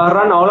can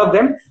run all of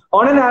them.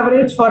 On an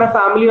average, for a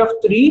family of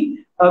 3,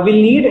 we'll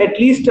need at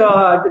least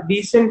a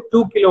decent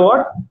 2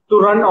 kilowatt to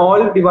run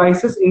all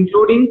devices,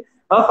 including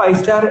a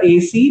 5-star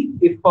AC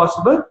if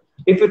possible.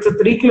 If it's a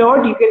 3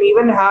 kilowatt, you can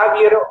even have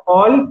your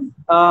all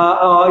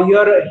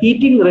your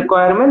heating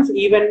requirements.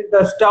 Even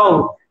the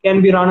stove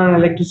can be run on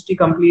electricity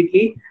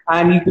completely,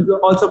 and you could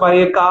also buy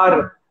a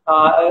car,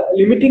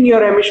 limiting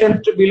your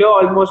emissions to below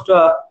almost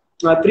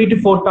 3 to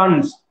 4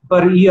 tons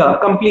per year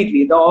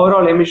completely. The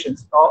overall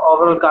emissions,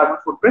 overall carbon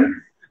footprint.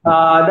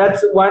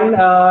 That's one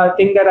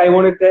thing that I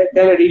wanted to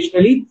tell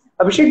additionally.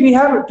 Abhishek, we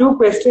have 2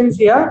 questions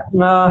here.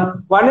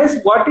 One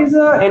is, what is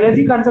the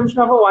energy consumption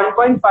of a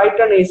 1.5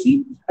 ton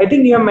AC? I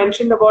think you have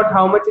mentioned about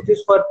how much it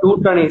is for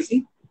 2 ton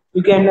AC.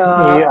 You can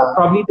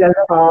probably tell us.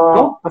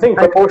 No? I think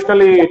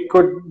proportionally it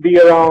could be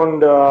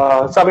around,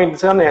 so I mean,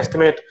 it's an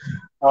estimate.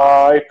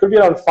 It could be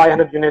around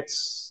 500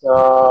 units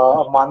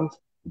a month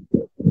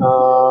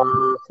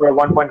for a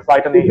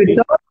 1.5 ton AC.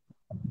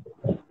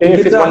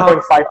 If it's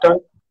 1.5 ton,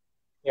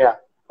 yeah.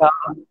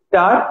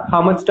 Star,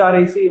 how much star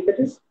AC if it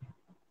is?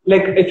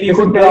 Like if you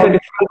could tell the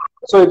difference.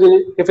 So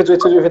if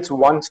it's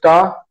 1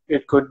 star,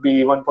 it could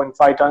be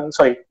 1.5 tons.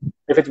 Sorry,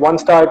 if it's 1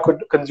 star, it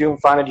could consume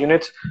 500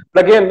 units.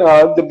 But again,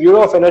 the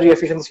Bureau of Energy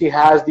Efficiency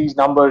has these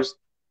numbers.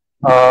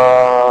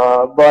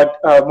 But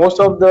most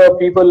of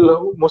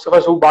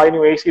us who buy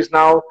new ACs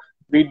now,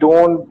 we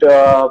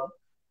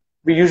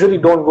usually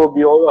don't go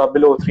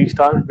below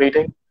 3-star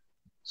rating.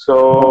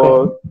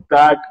 So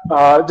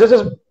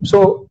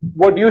so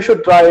what you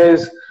should try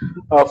is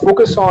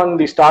focus on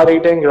the star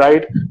rating,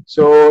 right?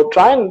 So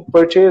try and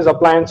purchase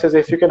appliances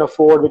if you can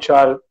afford, which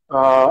are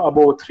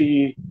above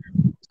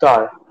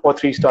 3-star or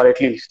 3-star at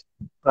least,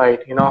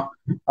 right? You know,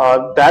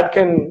 that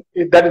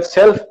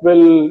itself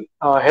will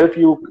help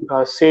you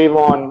save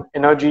on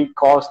energy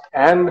cost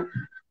and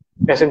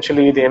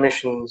essentially the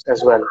emissions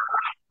as well.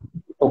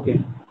 Okay.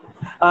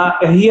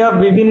 Here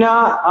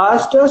Vivina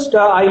asked us,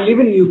 I live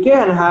in UK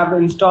and have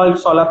installed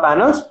solar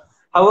panels.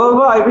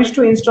 However, I wish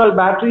to install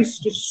batteries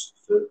to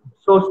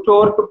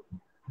store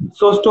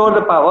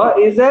the power.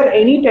 Is there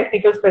any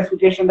technical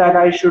specification that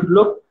I should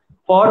look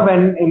for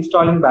when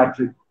installing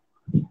battery?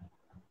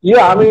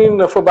 Yeah, I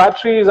mean, for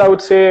batteries, I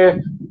would say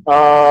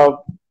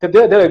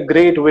they're a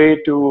great way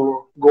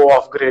to go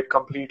off grid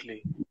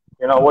completely.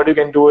 You know, what you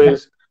can do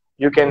is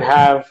you can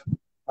have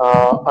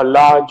a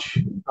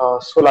large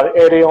solar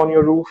array on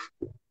your roof.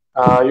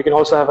 You can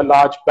also have a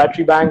large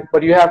battery bank,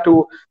 but you talk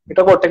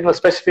about technical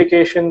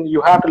specification, you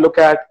have to look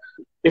at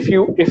if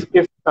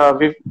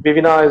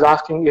Vivina is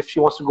asking if she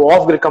wants to go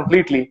off grid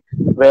completely,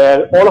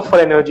 where all of her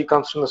energy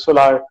comes from the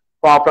solar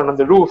power plant on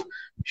the roof,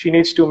 she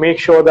needs to make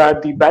sure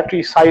that the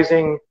battery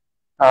sizing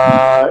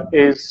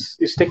is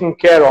taken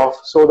care of,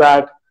 so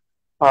that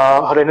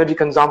her energy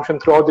consumption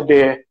throughout the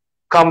day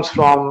comes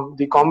from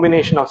the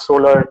combination of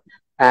solar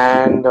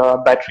and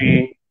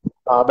battery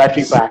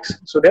packs.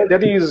 So there are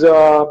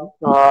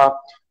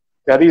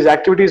these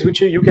activities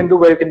which you can do,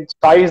 where you can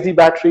size the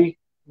battery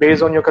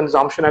based on your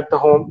consumption at your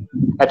home,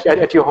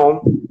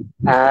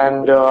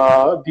 and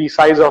the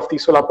size of the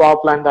solar power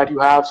plant that you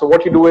have. So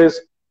what you do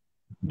is,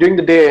 during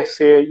the day,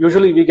 say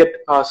usually we get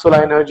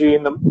solar energy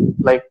in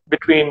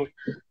between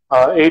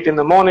 8 in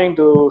the morning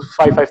to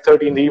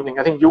 5:30 in the evening.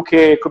 I think UK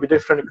it could be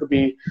different. It could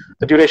be,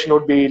 the duration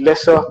would be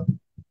lesser.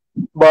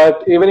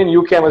 But even in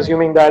UK, I'm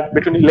assuming that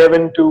between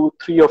 11 to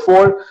 3 or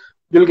 4,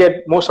 you'll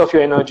get most of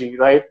your energy,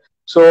 right?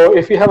 So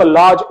if you have a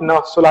large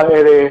enough solar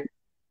array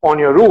on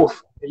your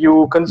roof,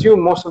 you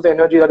consume most of the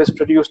energy that is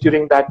produced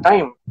during that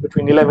time,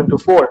 between 11 to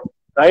 4,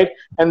 right?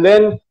 And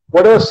then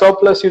whatever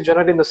surplus you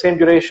generate in the same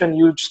duration,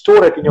 you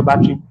store it in your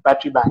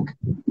battery bank,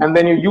 and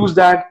then you use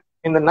that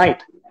in the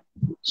night.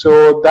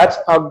 So that's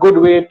a good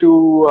way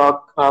to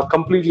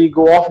completely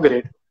go off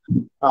grid.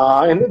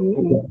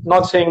 And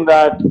not saying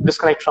that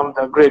disconnect from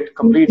the grid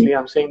completely.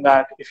 I'm saying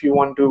that if you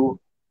want to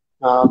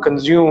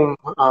consume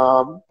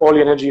all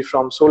your energy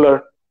from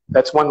solar,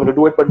 that's one way to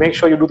do it. But make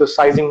sure you do the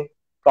sizing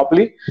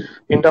properly.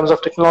 In terms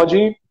of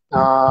technology,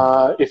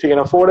 if you can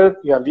afford it,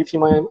 yeah,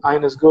 lithium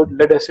ion is good.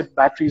 Lead acid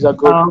batteries are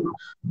good.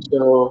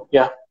 So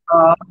yeah.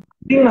 I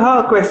think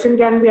her question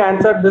can be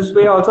answered this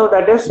way also.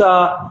 That is,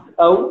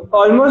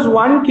 almost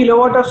 1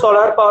 kilowatt of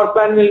solar power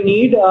plant will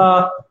need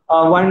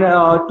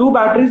two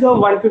batteries of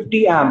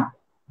 150 amp.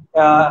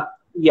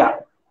 Yeah,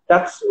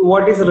 that's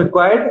what is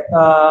required.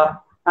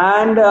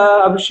 And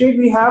Abhishek,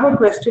 we have a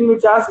question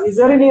which asks: is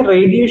there any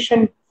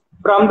radiation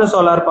from the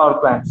solar power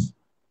plants?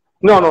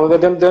 No,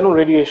 there are no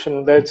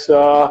radiation. These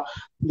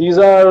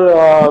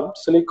are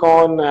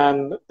silicon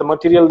and the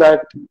material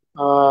that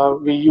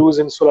we use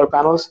in solar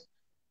panels.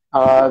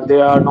 They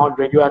are not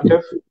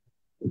radioactive,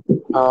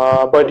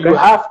 but you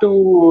have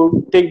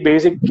to take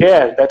basic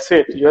care. That's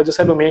it. You just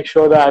have to make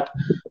sure that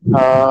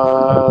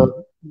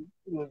the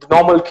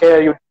normal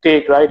care you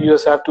take, right? You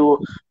just have to,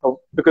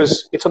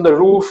 because it's on the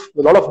roof,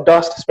 a lot of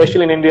dust,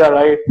 especially in India,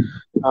 right?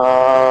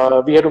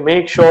 We have to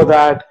make sure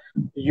that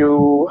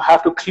you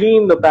have to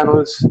clean the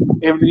panels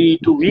every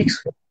 2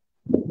 weeks,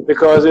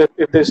 because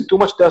if there's too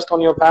much dust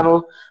on your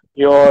panel,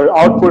 your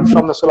output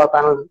from the solar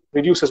panel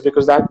reduces,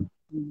 because that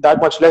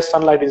much less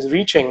sunlight is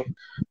reaching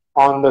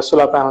on the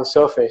solar panel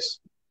surface,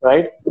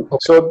 right?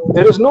 So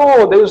there is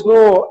no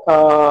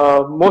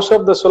most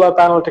of the solar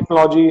panel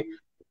technology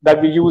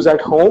that we use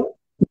at home,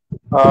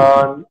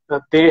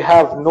 they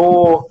have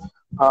no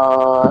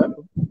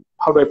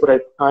how do I put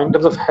it, in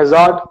terms of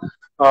hazard,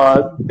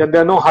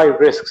 there are no high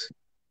risks.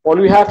 All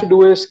we have to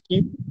do is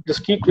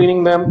just keep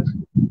cleaning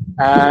them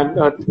and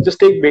just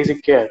take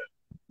basic care.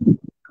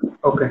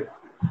 Okay.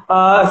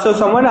 So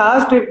someone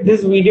asked if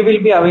this video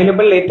will be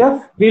available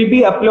later. We'll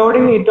be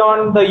uploading it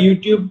on the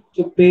YouTube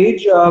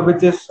page,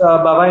 which is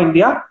Baba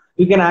India.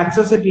 You can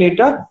access it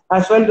later.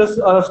 As well,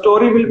 the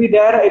story will be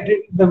there.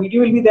 The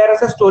video will be there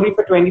as a story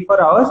for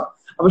 24 hours.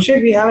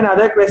 Abhishek, we have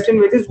another question,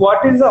 which is: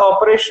 what is the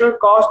operational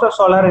cost of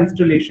solar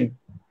installation?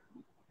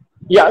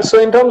 Yeah, so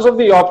in terms of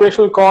the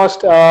operational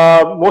cost,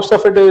 most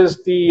of it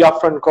is the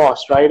upfront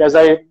cost, right? As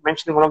I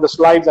mentioned in one of the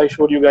slides I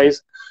showed you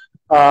guys,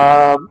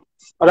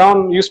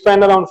 you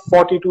spend around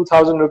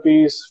 42,000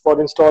 rupees for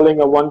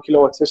installing a 1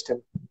 kilowatt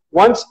system.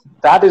 Once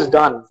that is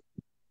done,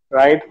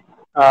 right,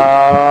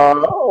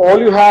 all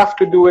you have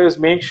to do is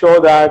make sure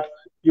that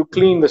you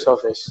clean the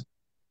surface,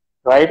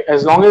 right?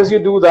 As long as you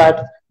do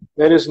that,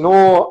 there is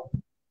no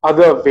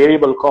other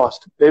variable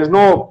cost. There is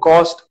no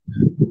cost,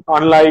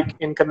 unlike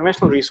in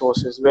conventional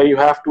resources where you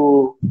have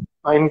to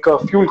incur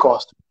fuel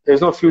cost. There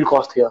is no fuel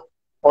cost here.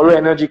 All the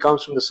energy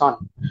comes from the sun.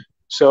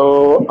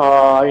 So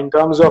in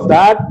terms of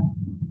that,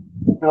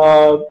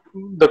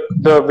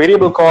 the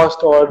variable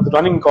cost or the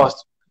running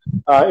cost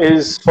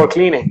is for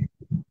cleaning.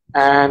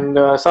 And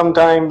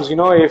sometimes,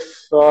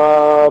 if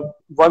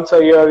once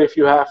a year, if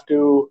you have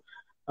to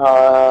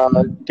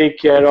take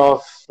care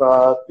of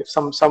if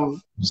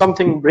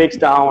something breaks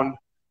down,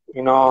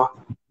 you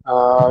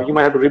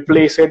might have to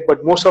replace it.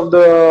 But most of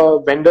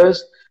the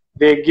vendors,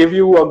 they give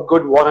you a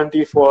good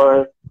warranty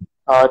for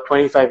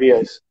 25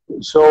 years.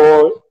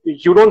 So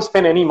you don't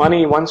spend any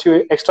money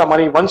extra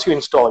money once you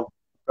install,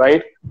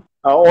 right?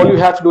 All you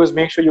have to do is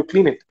make sure you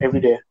clean it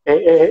every day,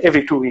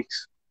 every 2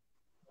 weeks.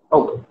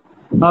 Okay.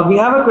 We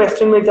have a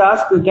question which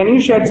asks: can you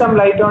shed some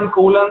light on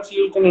coolants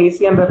used in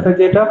AC and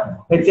refrigerator?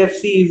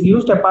 HFC is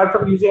used apart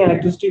from using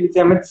electricity which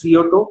emits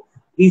CO2.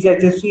 These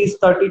HFC is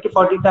 30 to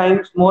 40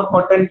 times more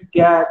potent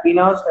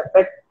greenhouse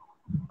effect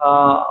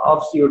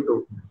of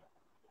CO2.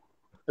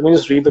 Let me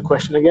just read the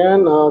question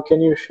again. Can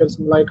you shed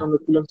some light on the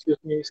coolants used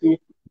in AC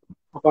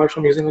apart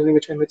from using energy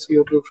which emits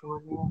CO2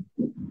 from?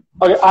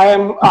 Okay,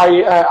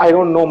 I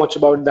don't know much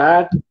about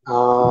that.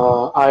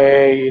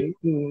 I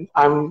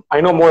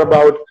know more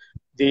about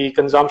the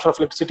consumption of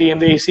electricity in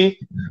the AC.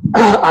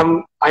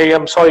 I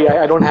am sorry,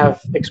 I don't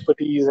have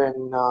expertise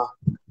in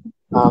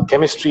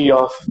chemistry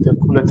of the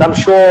coolants. I'm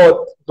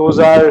sure those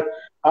are.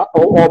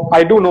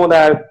 I do know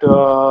that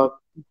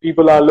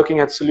people are looking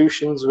at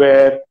solutions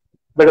where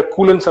the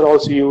coolants are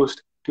also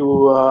used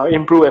to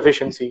improve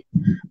efficiency,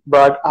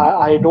 but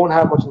I don't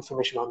have much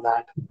information on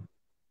that.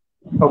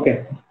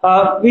 Okay.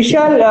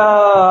 Vishal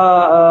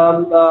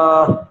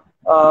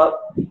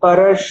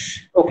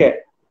Parash. Okay.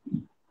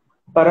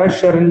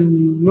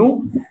 Parasharnu.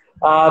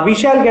 We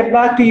shall get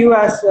back to you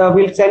as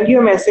we'll send you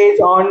a message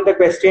on the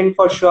question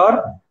for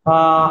sure.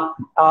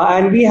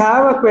 And we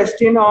have a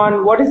question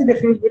on what is the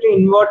difference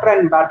between inverter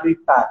and battery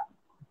pack.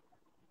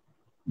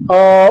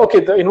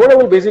 Okay, the inverter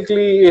will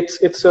basically it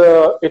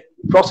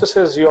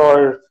processes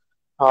your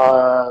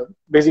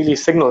basically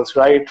signals,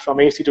 right, from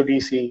AC to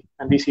DC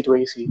and DC to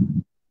AC,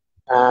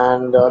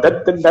 and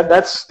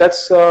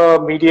that's a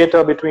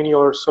mediator between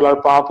your solar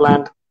power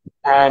plant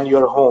and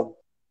your home,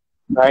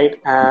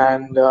 right?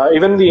 And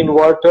even the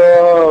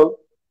inverter,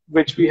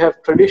 which we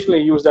have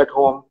traditionally used at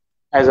home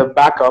as a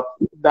backup,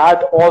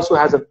 that also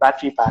has a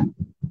battery pack.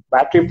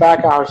 Battery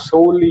pack are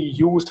solely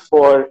used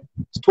for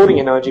storing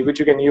energy, which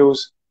you can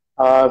use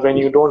when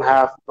you don't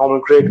have normal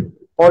grid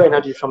or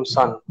energy from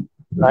sun,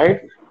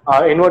 right?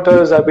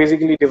 Inverters are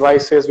basically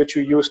devices which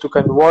you use to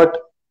convert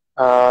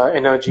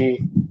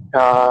energy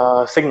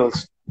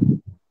signals.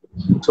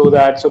 So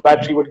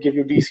battery would give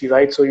you DC,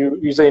 right? So you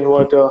use an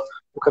inverter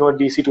to convert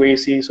DC to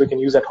AC, so you can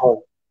use at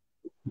home.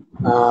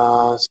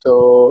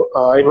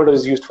 Inverter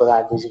is used for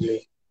that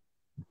basically.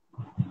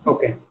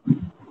 Okay.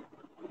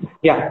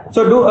 Yeah.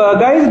 So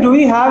guys, do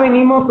we have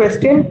any more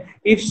question?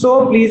 If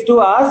so, please do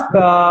ask.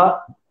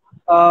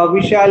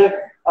 We shall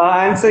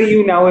answer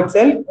you now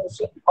itself,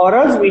 or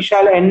else we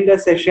shall end the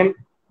session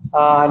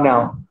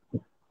now.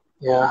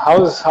 Yeah.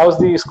 How's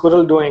the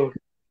squirrel doing?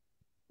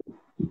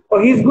 Oh,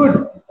 he's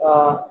good.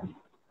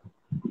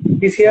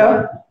 He's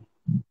here.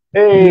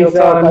 Hey, what's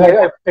up?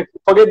 I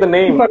forget the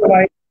name.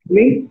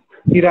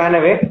 He ran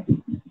away.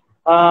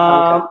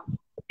 Okay.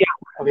 Yeah.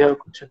 We have a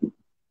question.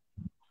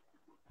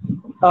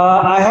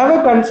 I have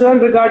a concern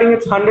regarding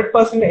its 100%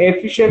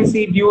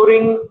 efficiency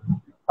during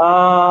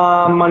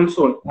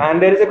monsoon.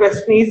 And there is a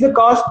question, is the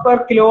cost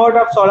per kilowatt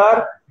of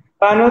solar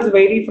panels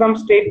vary from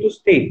state to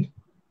state?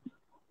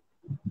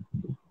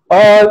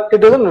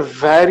 It doesn't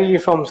vary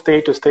from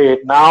state to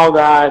state. Now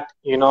that,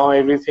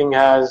 everything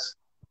has,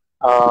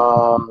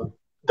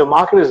 the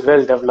market is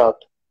well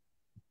developed.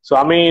 So,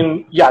 I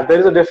mean, yeah, there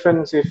is a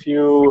difference if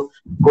you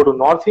go to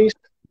Northeast,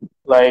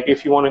 like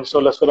if you want to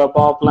install a solar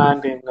power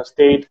plant in a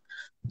state,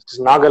 such as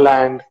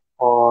Nagaland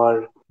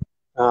or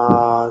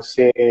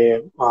say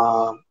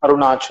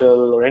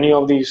Arunachal or any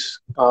of these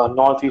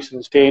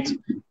northeastern states,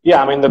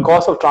 yeah, I mean, the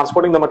cost of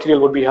transporting the material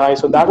would be high,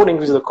 so that would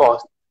increase the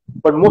cost.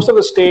 But most of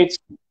the states,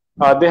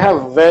 they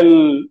have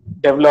well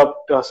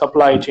developed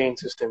supply chain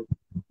system,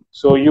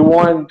 so you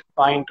won't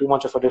find too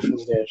much of a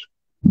difference there.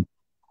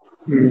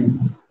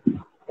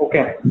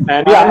 Okay.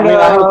 And yeah, I mean,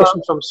 I have a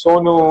question from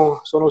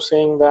Sonu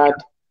saying that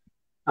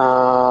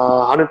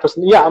 100%.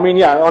 Yeah, I mean,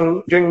 yeah,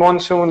 during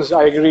monsoons,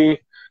 I agree.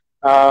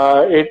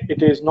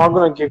 It is not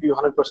going to give you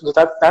 100%. So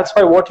that's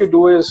why what you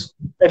do is,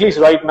 at least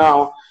right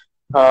now,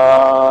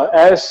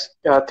 as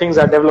things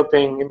are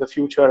developing in the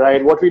future,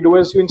 right? What we do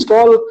is you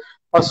install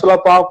a solar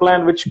power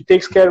plant which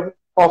takes care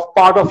of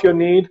part of your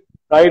need,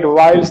 right,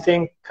 while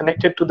staying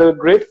connected to the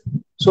grid.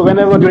 So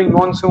whenever during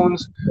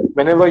monsoons,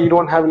 whenever you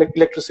don't have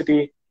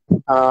electricity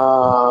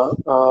from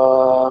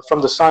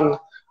the sun,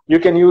 you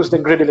can use the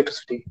grid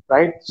electricity,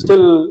 right?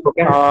 Still,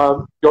 okay.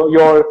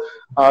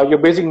 Your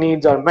basic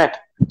needs are met.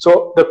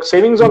 So the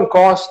savings on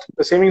cost,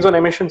 the savings on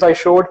emissions I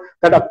showed,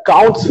 that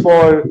accounts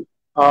for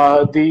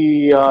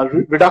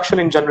the reduction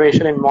in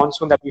generation in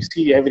monsoon that we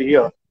see every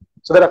year.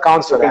 So that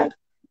accounts for that.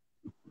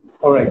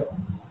 All right.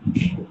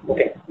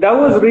 Okay, that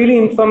was really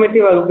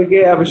informative,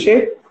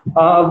 Abhishek.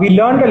 We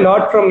learned a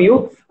lot from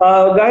you.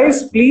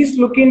 Guys, please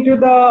look into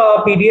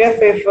the PDF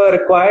if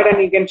required,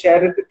 and you can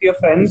share it with your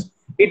friends.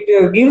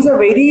 It gives a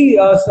very,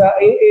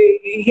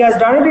 he has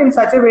done it in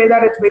such a way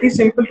that it's very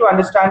simple to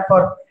understand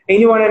for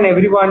anyone and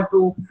everyone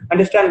to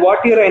understand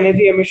what your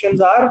energy emissions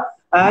are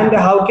and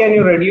how can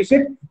you reduce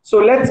it. So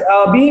let's,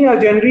 being a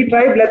Genry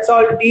tribe, let's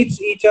all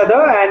teach each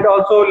other and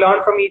also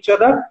learn from each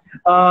other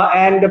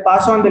and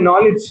pass on the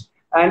knowledge.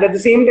 And at the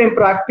same time,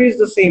 practice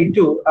the same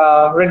too.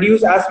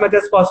 Reduce as much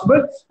as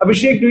possible.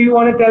 Abhishek, do you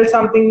want to tell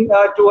something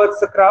towards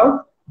the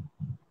crowd?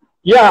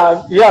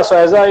 Yeah. So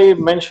as I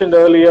mentioned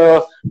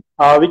earlier,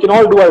 we can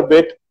all do our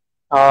bit.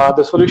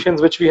 The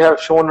solutions which we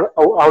have shown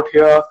out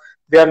here,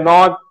 they are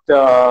not. They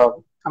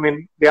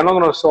are not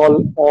going to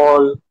solve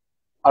all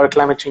our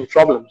climate change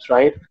problems,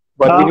 right?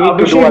 But we need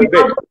Abhishek, to do our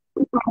bit.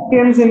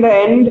 In the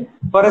end,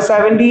 for a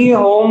 70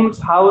 homes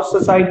house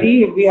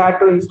society, if we had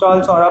to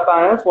install solar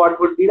panels, what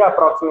would be the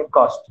approximate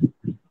cost?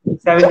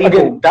 70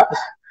 again,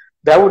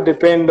 that would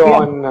depend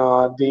on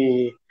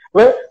the.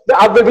 Well,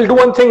 we'll do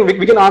one thing.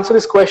 We can answer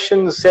these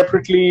questions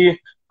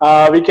separately.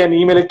 We can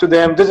email it to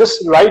them.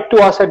 Just write to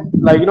us at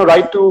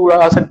write to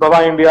us at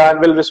Bhava India, and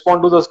we'll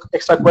respond to those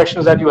extra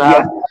questions that you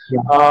have.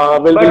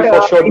 We'll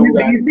for sure do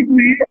that.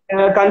 Basically,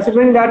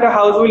 considering that a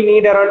house will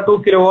need around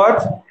 2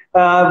 kilowatts.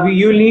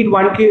 You need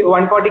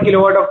 140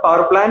 kilowatt of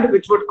power plant,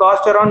 which would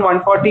cost around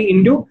 140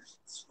 into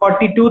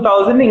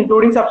 42,000,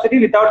 including subsidy.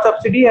 Without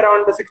subsidy,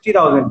 around the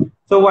 60,000.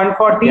 So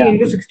 140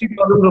 into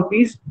 60,000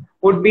 rupees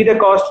would be the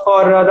cost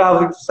for the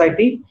housing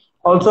society.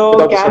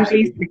 Also, can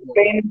please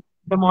explain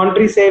the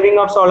monetary saving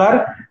of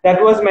solar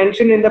that was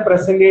mentioned in the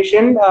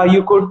presentation?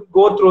 You could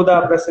go through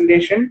the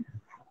presentation.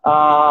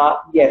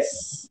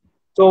 Yes.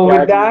 So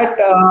with that,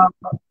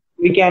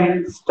 we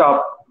can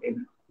stop.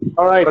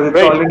 All right.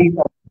 Great.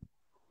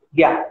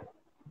 Yeah.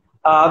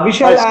 We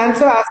shall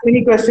answer as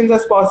many questions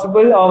as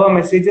possible over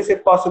messages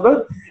if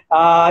possible.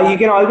 You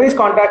can always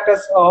contact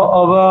us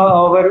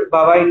over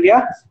Bhava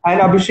India.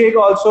 And Abhishek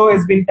also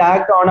has been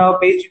tagged on our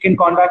page. You can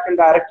contact him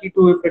directly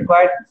if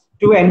required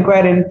to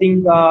inquire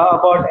anything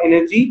about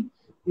energy.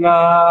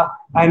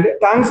 And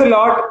thanks a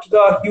lot to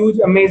the huge,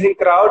 amazing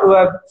crowd who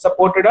have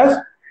supported us.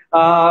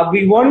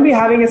 We won't be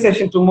having a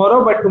session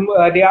tomorrow, but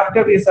day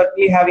after we are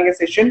certainly having a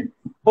session.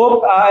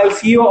 Hope I'll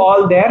see you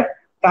all there.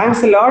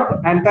 Thanks a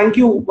lot, and thank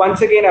you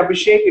once again,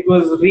 Abhishek. It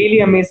was really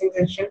amazing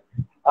session,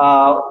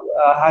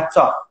 Hats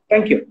off.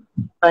 Thank you.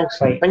 Thanks.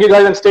 Bye. Thank you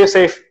guys and stay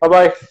safe.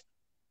 Bye-bye.